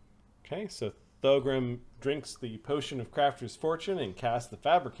it. Okay, so Thogram drinks the potion of Crafter's Fortune and casts the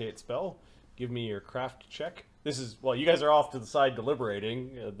Fabricate spell. Give me your craft check. This is, well, you guys are off to the side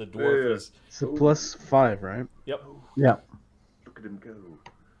deliberating. The dwarf is... It's a +5, right? Yep. Yeah. Look at him go.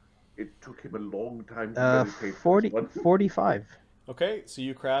 It took him a long time to meditate. 45. Okay, so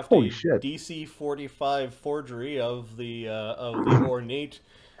you craft Holy a shit. DC 45 forgery of the ornate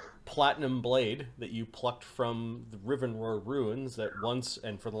platinum blade that you plucked from the Rivenroar ruins that once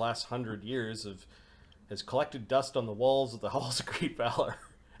and for the last 100 years has collected dust on the walls of the Halls of Great Valor.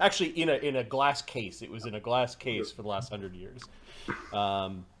 Actually, in a glass case. It was in a glass case for the last 100 years.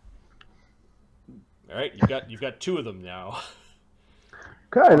 All right, you've got 2 of them now.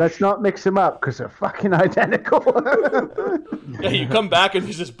 Okay, let's not mix them up because they're fucking identical. Yeah, you come back and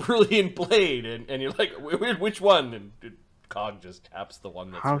there's this brilliant blade, and you're like, which one? And Cog just taps the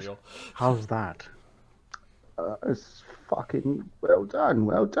one that's real. How's that? It's fucking well done.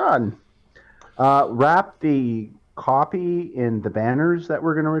 Well done. Wrap the copy in the banners that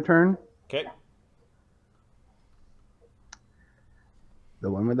we're going to return. Okay. The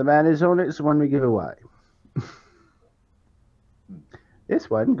one with the banners on it is the one we give away. This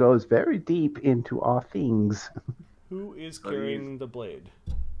one goes very deep into our things. Who is carrying the blade?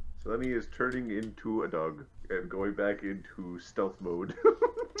 Sonny is turning into a dog and going back into stealth mode.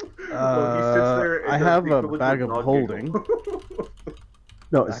 I have a bag of holding.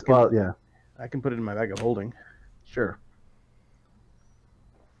 No, it's, well, yeah. I can put it in my bag of holding. Sure.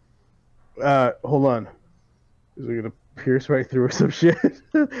 Hold on. Is it gonna pierce right through or some shit?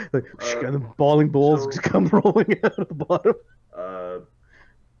 Like, and the balling balls just come rolling out of the bottom.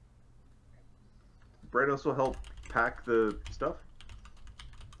 Brennos will help pack the stuff.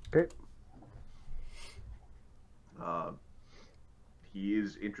 Okay. He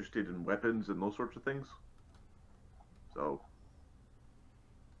is interested in weapons and those sorts of things. So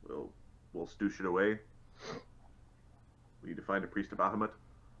we'll stoosh it away. We need to find a priest of Bahamut.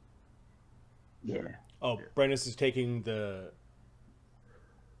 Yeah. Oh, yeah. Brennos is taking the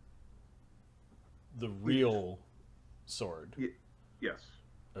real sword. Yes.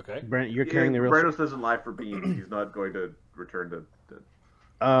 Okay. Brent, you're carrying the real. Brennos doesn't lie for beans. He's not going to return to.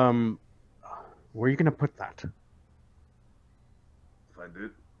 Where are you gonna put that? Find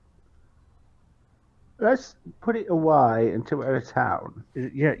it. Let's put it away until we're out of town.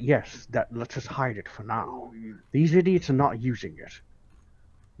 Yeah, yes. Let's just hide it for now. These idiots are not using it.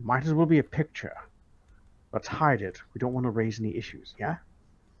 Might as well be a picture. Let's hide it. We don't want to raise any issues. Yeah.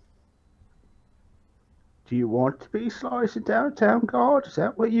 Do you want to be slicing downtown guard? Is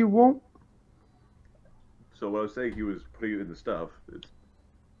that what you want? So what I was saying, he was putting it in the stuff. It's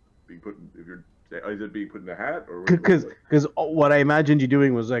being put. Is it being put in a hat or? Because what I imagined you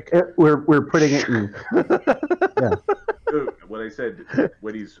doing was like we're putting it in. Yeah. What I said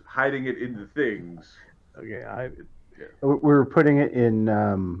when he's hiding it in the things. Okay, We're putting it in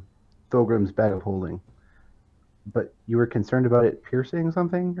Thorgram's bag of holding. But you were concerned about it piercing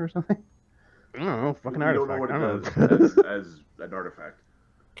something or something? I don't know. Fucking artifact. Don't know what it does as an artifact.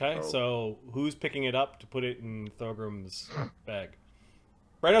 Okay, so who's picking it up to put it in Thorgram's bag?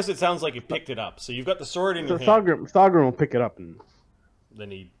 Brennos, it sounds like he picked it up. So you've got the sword in your hand. Thogram will pick it up and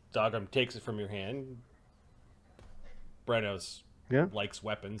then Thogram takes it from your hand. Brennos likes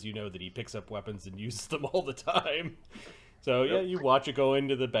weapons. You know that he picks up weapons and uses them all the time. So yeah, you watch it go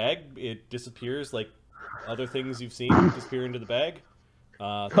into the bag. It disappears like other things you've seen disappear into the bag.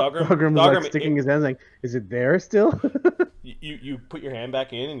 Thogram like sticking his hand, like, is it there still? you put your hand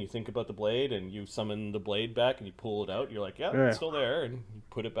back in and you think about the blade and you summon the blade back and you pull it out. You're like, yeah, it's still there, and you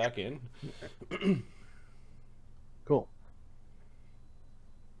put it back in. Cool.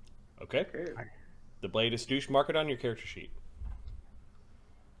 Okay. The blade is stoosh. Mark it on your character sheet.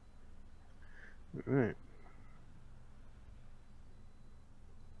 All right.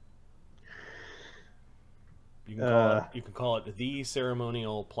 You can call it the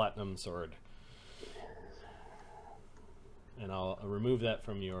ceremonial platinum sword, and I'll remove that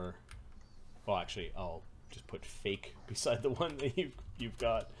from your. Well, actually, I'll just put fake beside the one that you've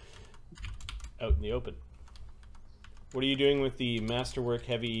got out in the open. What are you doing with the masterwork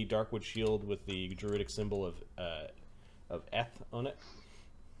heavy darkwood shield with the druidic symbol of Eth on it?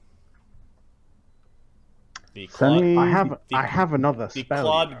 I have another spell. The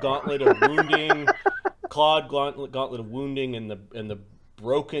clawed gauntlet of wounding. Clawed gauntlet of wounding and the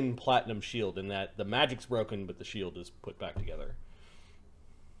broken platinum shield, in that the magic's broken but the shield is put back together.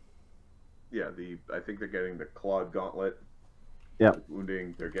 Yeah, I think they're getting the clawed gauntlet. Yeah.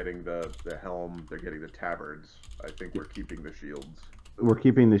 Wounding, they're getting the helm, they're getting the tabards. I think we're keeping the shields. We're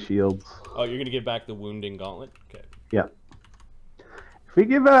keeping the shields. Oh, you're gonna give back the wounding gauntlet? Okay. Yeah. If we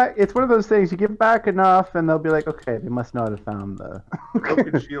give back, it's one of those things, you give back enough and they'll be like, okay, they must not have found the...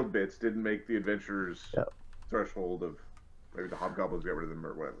 broken shield bits didn't make the adventurer's threshold of... Maybe the hobgoblins got rid of them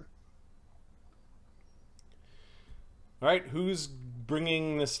or whatever. Alright, who's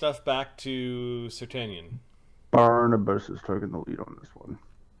bringing the stuff back to Sertanian? Barnabus is taking the lead on this one.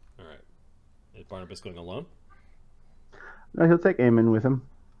 Alright. Is Barnabus going alone? No, he'll take Eamon with him.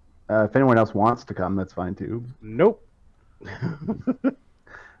 If anyone else wants to come, that's fine too. Nope.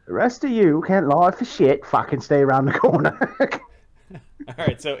 The rest of you can't lie for shit. Fucking stay around the corner. All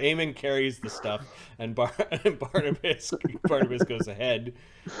right, so Eamon carries the stuff, and Barnabas goes ahead.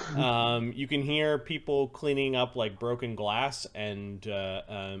 You can hear people cleaning up like broken glass, and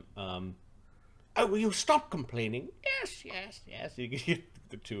oh, will you stop complaining? Yes. You can hear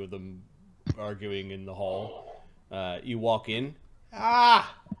the two of them arguing in the hall. You walk in.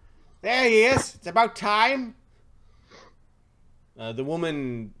 Ah, there he is. It's about time. The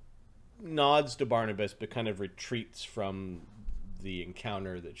woman nods to Barnabus, but kind of retreats from the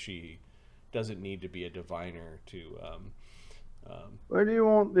encounter that she doesn't need to be a diviner to. Where do you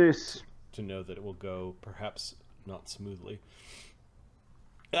want this? To know that it will go perhaps not smoothly.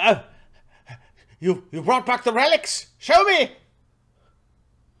 You brought back the relics. Show me.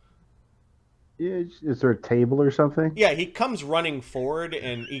 Yeah, is there a table or something? Yeah, he comes running forward,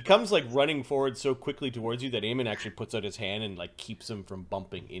 and he comes like running forward so quickly towards you that Eamon actually puts out his hand and like keeps him from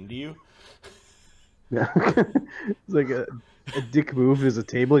bumping into you. Yeah, it's like a dick move. There's a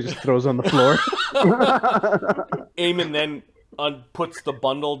table. He just throws on the floor. Eamon then puts the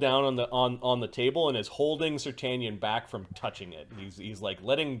bundle down on the table and is holding Sertanian back from touching it. He's like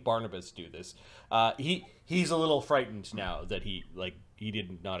letting Barnabus do this. He's a little frightened now that he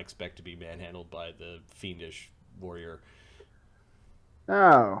did not expect to be manhandled by the fiendish warrior.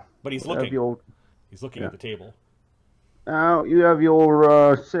 Oh, but he's looking. He's looking at the table. Now you have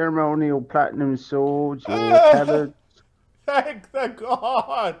your ceremonial platinum swords, your tabards. Thank the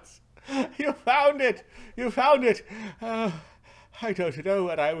gods! You found it! You found it! I don't know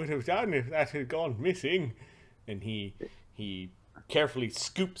what I would have done if that had gone missing. And he carefully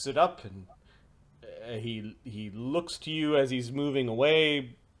scoops it up, and he looks to you as he's moving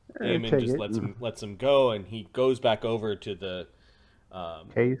away. Eamon just lets him go, and he goes back over to the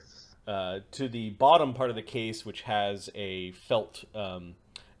case. To the bottom part of the case, which has a felt, an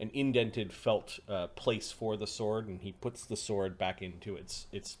indented felt place for the sword, and he puts the sword back into its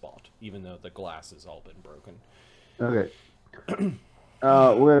spot, even though the glass has all been broken. Okay.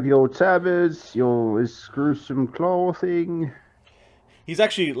 We have your tabards, your gruesome clothing. He's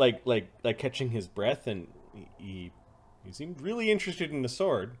actually like catching his breath, and he seemed really interested in the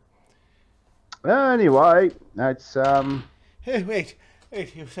sword. Anyway, that's Hey, wait!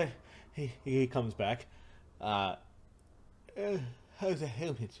 You said he comes back. Oh, the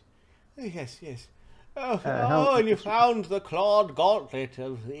helmet. Oh, yes. Oh, and you found the clawed gauntlet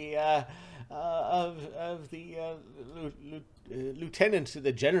of the lieutenant,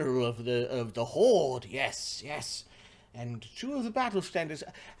 the general of the horde. Yes. And 2 of the battle standards.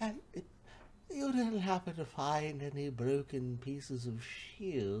 You didn't happen to find any broken pieces of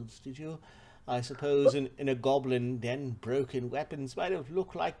shields, did you? I suppose in a goblin den, broken weapons might have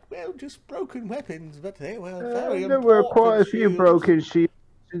looked like, well, just broken weapons, but they were very important. There were quite a few broken shields.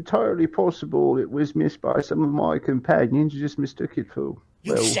 It's entirely possible it was missed by some of my companions. You just mistook it for...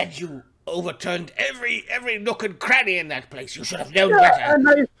 You said you overturned every nook and cranny in that place. You should have known better. And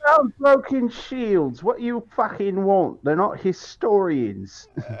they found broken shields. What you fucking want? They're not historians.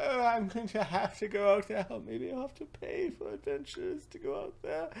 I'm going to have to go out there. Maybe I'll have to pay for adventurers to go out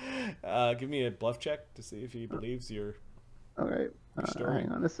there. Give me a bluff check to see if he believes your Okay. story.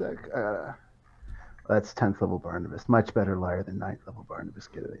 Hang on a sec. That's 10th level Barnabus. Much better liar than 9th level Barnabus.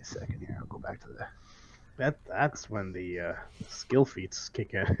 Give it a second here. I'll go back to the... That's when the skill feats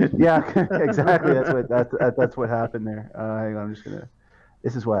kick in. Yeah, exactly. That's what happened there. Hang on, I'm just gonna.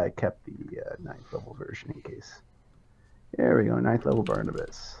 This is why I kept the 9th level version in case. There we go, 9th level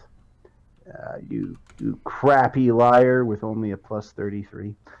Barnabas. You crappy liar with only a plus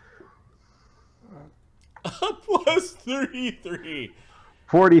 33. Plus 33.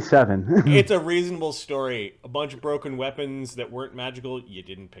 47. It's a reasonable story. A bunch of broken weapons that weren't magical. You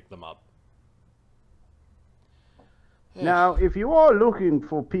didn't pick them up. Now, if you are looking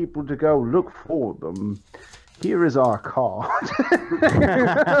for people to go look for them, here is our card.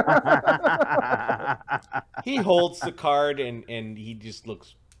 He holds the card and he just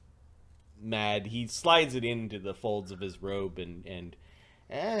looks mad. He slides it into the folds of his robe and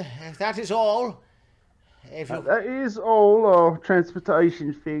If that is all. That is all. Our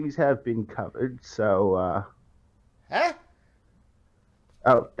transportation fees have been covered, so... Huh?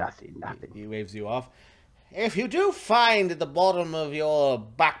 Oh, nothing. he waves you off. If you do find at the bottom of your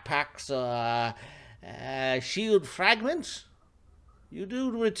backpacks shield fragments, you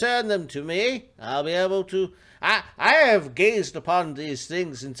do return them to me. I'll be able to... I have gazed upon these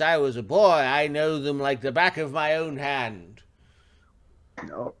things since I was a boy. I know them like the back of my own hand.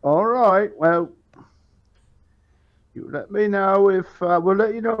 All right. Well, you let me know if... we'll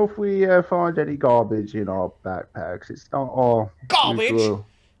let you know if we find any garbage in our backpacks. It's not all... Garbage?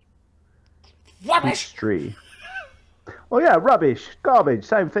 Rubbish! History. Oh yeah, rubbish, garbage,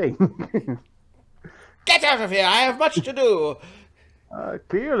 same thing. Get out of here! I have much to do.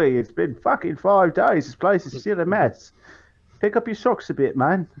 Clearly, it's been fucking 5 days. This place is still a mess. Pick up your socks a bit,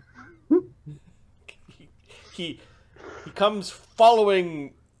 man. He comes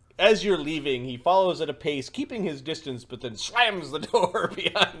following as you're leaving, he follows at a pace, keeping his distance, but then slams the door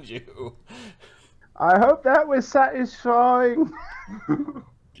behind you. I hope that was satisfying. Do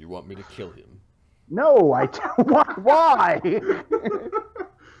you want me to kill him? No, I don't want. Why?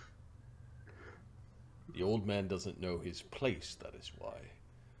 The old man doesn't know his place, that is why.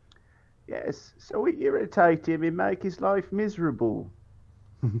 Yes, so we irritate him and make his life miserable.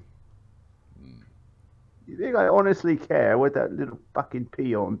 You think I honestly care what that little fucking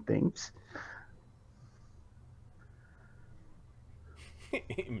peon thinks?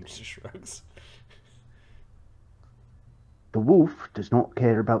 Eamon just shrugs. The wolf does not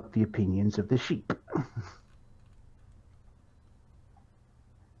care about the opinions of the sheep.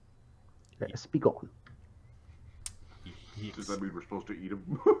 Let us be gone. Does that mean we're supposed to eat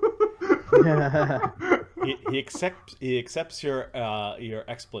him? He accepts your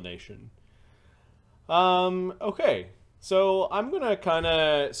explanation. Okay, so I'm gonna kind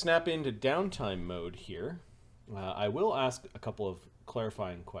of snap into downtime mode here. I will ask a couple of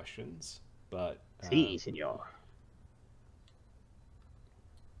clarifying questions, but Si, senor.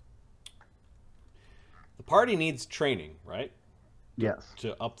 the party needs training, right? Yes.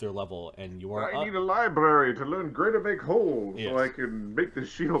 To up their level, and you are I need a library to learn great to make holes Yes. so I can make this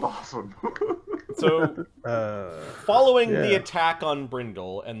shield awesome. So, following yeah. the attack on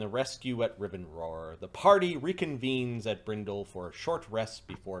Brindol and the rescue at Rivenroar, the party reconvenes at Brindol for a short rest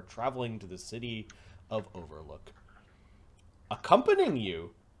before traveling to the city of Overlook. Accompanying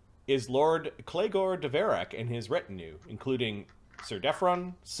you is Lord Dverak and his retinue, including Sir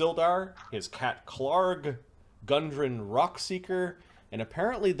Defron, Sildar, his cat Clarg, Gundren Rockseeker, and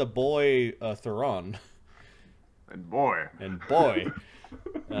apparently the boy Thurann. And boy.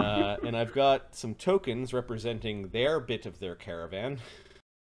 And I've got some tokens representing their bit of their caravan.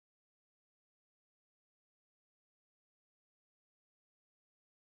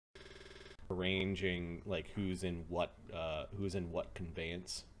 Arranging like who's in what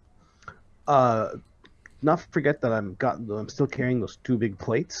conveyance. Not forget that I'm still carrying those 2 big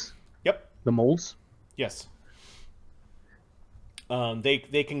plates. Yep. The molds. Yes.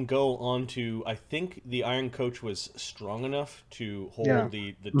 They can go on to, I think the Iron Coach was strong enough to hold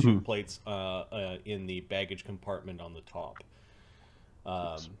the 2 plates in the baggage compartment on the top.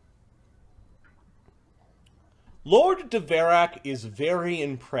 Lord Dverak is very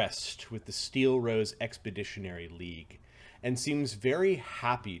impressed with the Steelrose Expeditionary League and seems very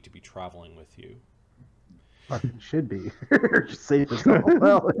happy to be traveling with you. Should be. Safe as hell.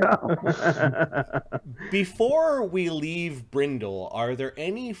 Well, yeah. Before we leave Brindol, are there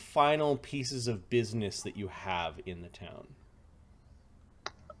any final pieces of business that you have in the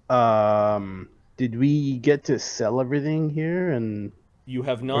town? Did we get to sell everything here? And You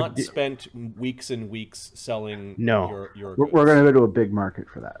have not spent weeks and weeks selling No. your We're goods. going to go to a big market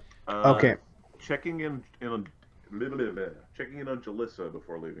for that. Okay. Checking in on Jalissa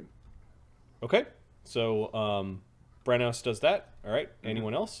before leaving. Okay. So, Brennos does that. All right.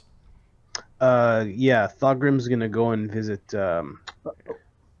 Anyone else? Yeah, Thorgram's gonna go and visit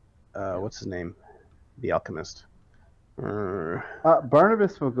what's his name? The alchemist.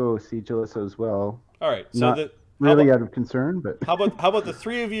 Barnabus will go see Jalissa as well. All right. So Not really out of concern, but how about the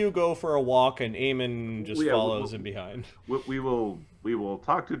 3 of you go for a walk and Eamon just follows in behind? We will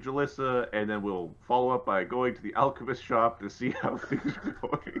talk to Jalissa, and then we'll follow up by going to the alchemist shop to see how things are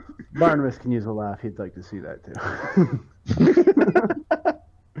going. Barnabas can use a laugh. He'd like to see that too.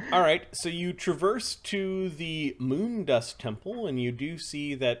 All right, so you traverse to the Moondust Temple, and you do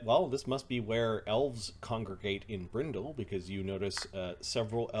see that, well, this must be where elves congregate in Brindol, because you notice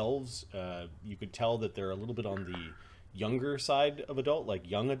several elves. You could tell that they're a little bit on the younger side of adult, like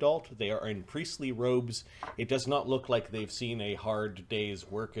young adult. They are in priestly robes. It does not look like they've seen a hard day's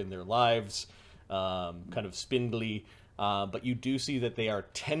work in their lives, kind of spindly. But you do see that they are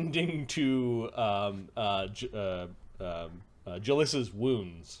tending to Jalissa's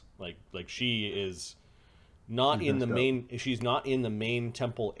wounds. Like she is not in the main. She's not in the main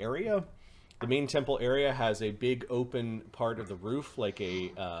temple area. The main temple area has a big open part of the roof, like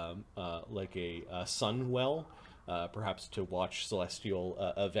a sun well, perhaps to watch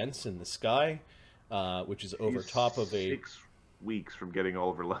celestial events in the sky, which is over top of a. 6 weeks from getting all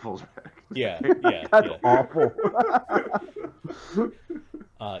of her levels back. Yeah. That's awful.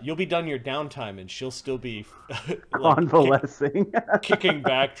 You'll be done your downtime, and she'll still be Convalescing. kicking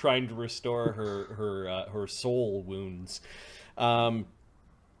back, trying to restore her soul wounds.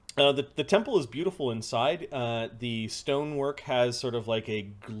 The temple is beautiful inside. The stonework has sort of like a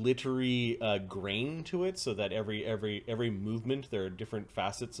glittery grain to it, so that every movement there are different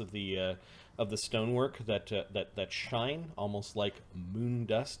facets of the stonework that shine, almost like moon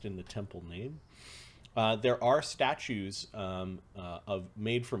dust in the temple name. There are statues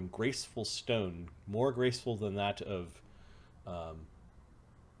made from graceful stone, more graceful than that of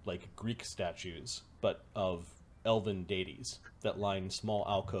like Greek statues, but of elven deities that line small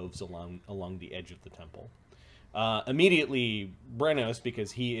alcoves along the edge of the temple. Immediately, Brennos,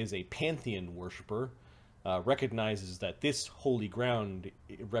 because he is a pantheon worshipper, recognizes that this holy ground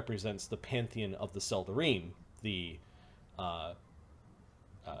represents the pantheon of the Seldarine, the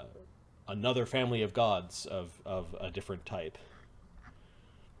another family of gods of a different type.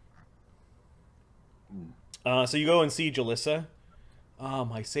 So you go and see Jalissa. Ah,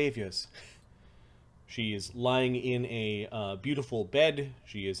 my saviors. She is lying in a beautiful bed.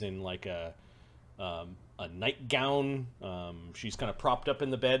 She is in like a nightgown. She's kind of propped up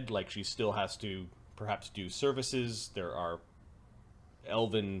in the bed, like she still has to perhaps do services. There are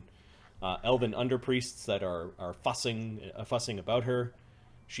elven underpriests that are fussing about her.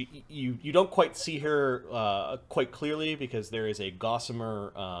 You don't quite see her quite clearly because there is a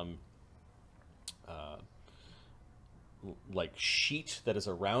gossamer like sheet that is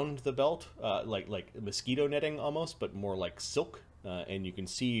around the belt, like mosquito netting almost, but more like silk, and you can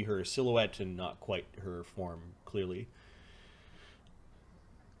see her silhouette and not quite her form clearly.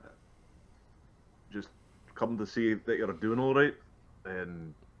 Just come to see that you're doing all right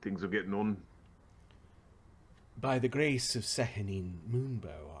and things are getting on. By the grace of Sehanine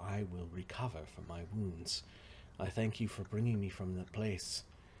Moonbow, I will recover from my wounds. I thank you for bringing me from that place.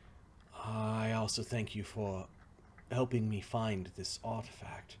 I also thank you for helping me find this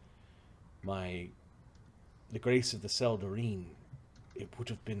artifact. The grace of the Seldarine, it would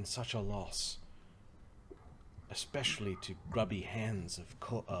have been such a loss, especially to grubby hands of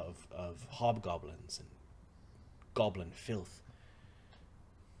hobgoblins and goblin filth.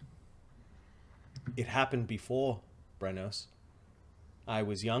 It happened before, Brennos. I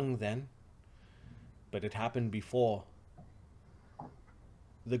was young then, but it happened before.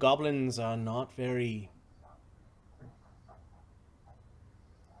 The goblins are not very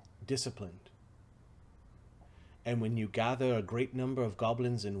disciplined. And when you gather a great number of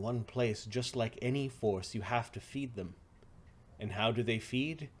goblins in one place, just like any force, you have to feed them. And how do they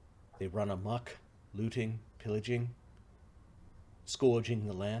feed? They run amok, looting, pillaging, scourging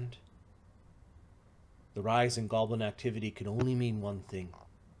the land. The rise in goblin activity can only mean one thing.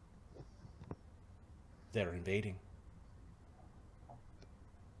 They're invading.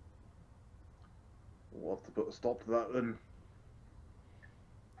 We'll have to put a stop to that then.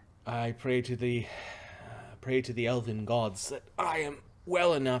 I pray to the elven gods that I am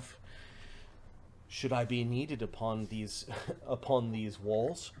well enough, should I be needed upon these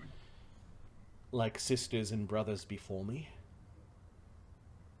walls, like sisters and brothers before me.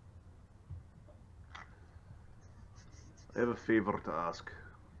 I have a favor to ask.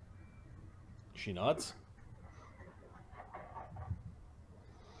 She nods.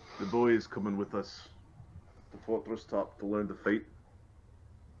 The boy is coming with us to Fortress Top to learn to fight.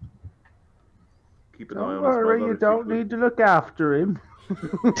 Keep an eye on Don't his worry, mother you if don't could. need to look after him.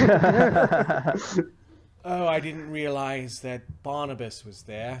 Oh, I didn't realize that Barnabus was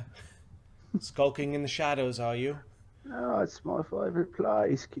there. Skulking in the shadows, are you? No, it's my favourite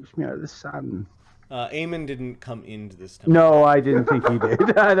place. Keeps me out of the sun. Eamon didn't come into this temple. No, I didn't think he did.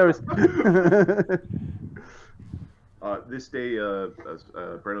 There was... This day,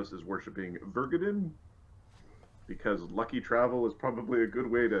 Brennos is worshipping Vergadin, because lucky travel is probably a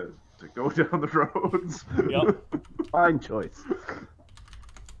good way to go down the roads. Yep. Fine choice.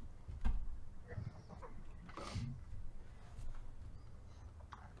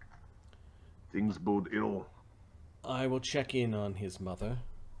 Things bode ill. I will check in on his mother.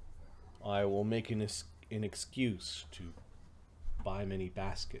 I will make an excuse to buy many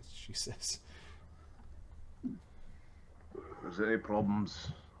baskets, she says. If there's any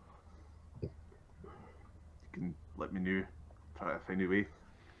problems, you can let me know. Try to find a way.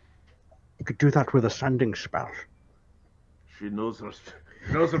 You could do that with a sending spell. She knows her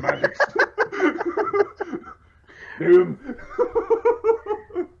magic. Doom.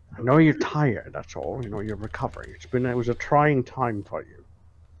 I know you're tired, that's all. You know, you're recovering. It was a trying time for you.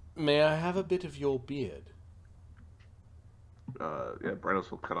 May I have a bit of your beard? Yeah, Brennos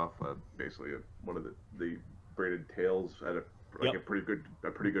will cut off basically one of the braided tails at a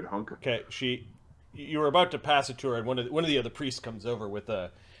pretty good hunk. Okay, you were about to pass it to her, and one of the other priests comes over with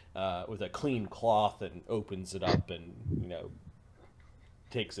a clean cloth and opens it up, and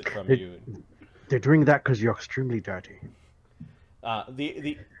takes it from you. They're doing that because you're extremely dirty.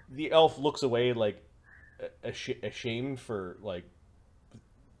 The elf looks away like ashamed for like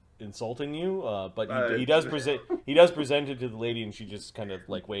insulting you, but he does present it to the lady, and she just kind of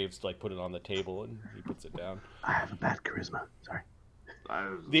like waves to like put it on the table, and he puts it down. I have a bad charisma. Sorry.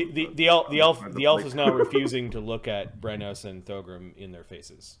 The elf is now refusing to look at Brennos and Thogram in their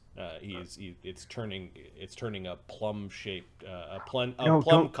faces. It's turning a plum shaped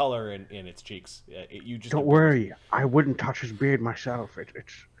plum color in its cheeks. You just don't worry. I wouldn't touch his beard myself.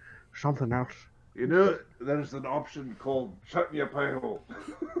 It's something else. You know, there's an option called shutting your pie hole.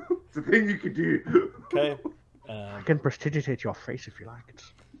 It's a thing you could do. Okay. I can prestidigitate your face if you like.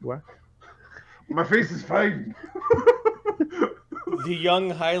 It's work. My face is fine. The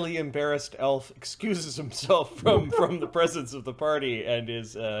young, highly embarrassed elf excuses himself from the presence of the party and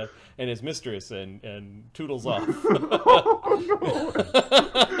his mistress and toodles off. Oh,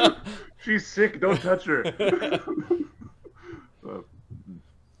 no. She's sick. Don't touch her.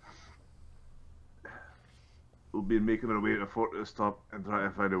 We'll be making our way to Fortress Top and try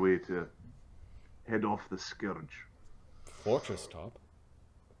to find a way to head off the Scourge. Fortress Top?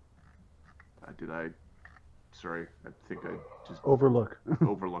 Sorry, I think I just... Overlook.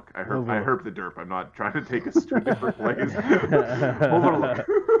 Overlook. I herp the derp. I'm not trying to take us to a different place. Overlook.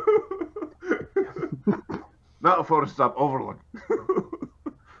 Not a Fortress Top, Overlook.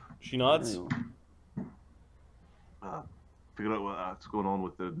 She nods. Figure out what's going on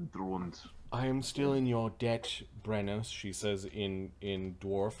with the drones. I am still in your debt, Brennos, she says in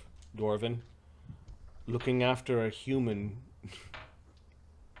Dwarven. Looking after a human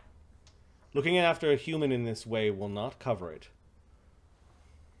in this way will not cover it.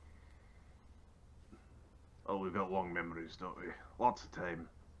 Oh, we've got long memories, don't we? Lots of time.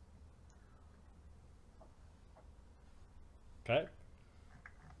 Okay.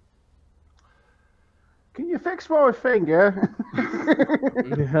 Can you fix my finger?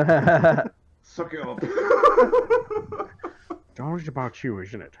 Suck it up. It's always about you,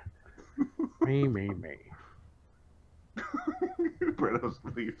 isn't it? Me. Brennos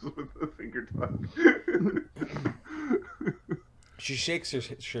leaves with the finger talk. She shakes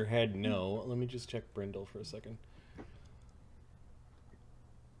her head no. Let me just check Brindol for a second.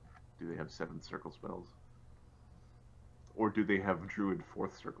 Do they have 7th circle spells? Or do they have druid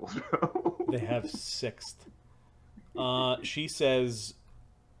 4th circle spells? They have 6th. She says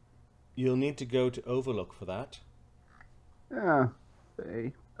you'll need to go to Overlook for that. Yeah.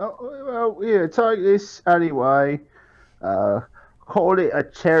 Well, yeah, take this anyway. Call it a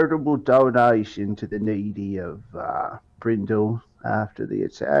charitable donation to the needy of Brindol after the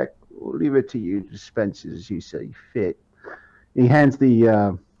attack. We'll leave it to you to dispense as you see fit. He hands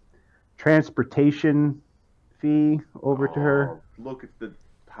the transportation fee over to her. Look at there's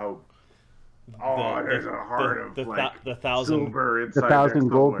a heart of the like thousand silver inside The 1,000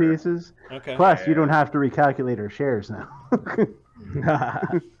 gold somewhere. pieces. Okay. Plus, you don't have to recalculate her shares now.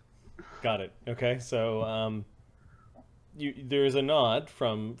 Got it. Okay, so there's a nod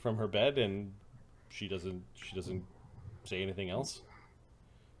from her bed, and she doesn't say anything else.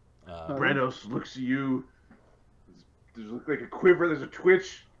 Brennos looks at you. There's like a quiver. There's a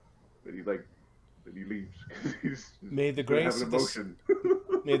twitch. Then he leaves. May the grace of the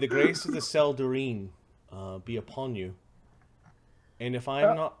Seldarine be upon you. And if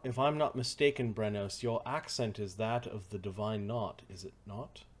I'm not mistaken, Brennos, your accent is that of the Divine Knot, is it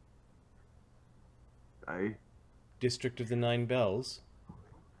not? Aye. District of the Nine Bells.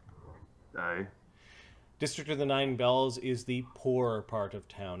 Aye. District of the Nine Bells is the poorer part of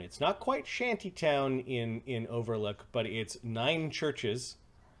town. It's not quite shantytown in Overlook, but it's 9 churches,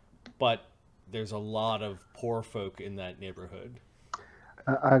 but there's a lot of poor folk in that neighborhood.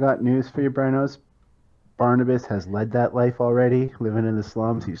 I got news for you, Brennos. Barnabus has led that life already, living in the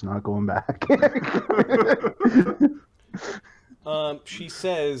slums. He's not going back. She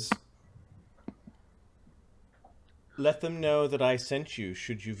says, let them know that I sent you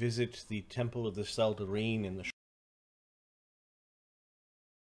should you visit the Temple of the Seldarine in the...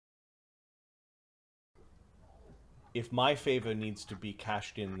 If my favor needs to be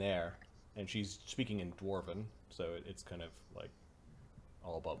cashed in there, and she's speaking in Dwarven, so it's kind of like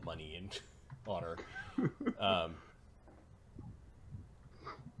all about money and honor.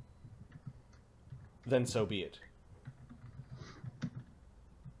 Then so be it.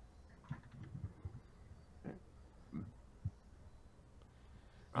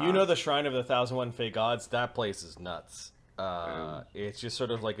 You know the Shrine of the 1001 Fey Gods? That place is nuts. It's just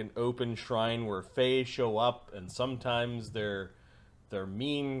sort of like an open shrine where Fey show up, and sometimes they're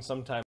mean, sometimes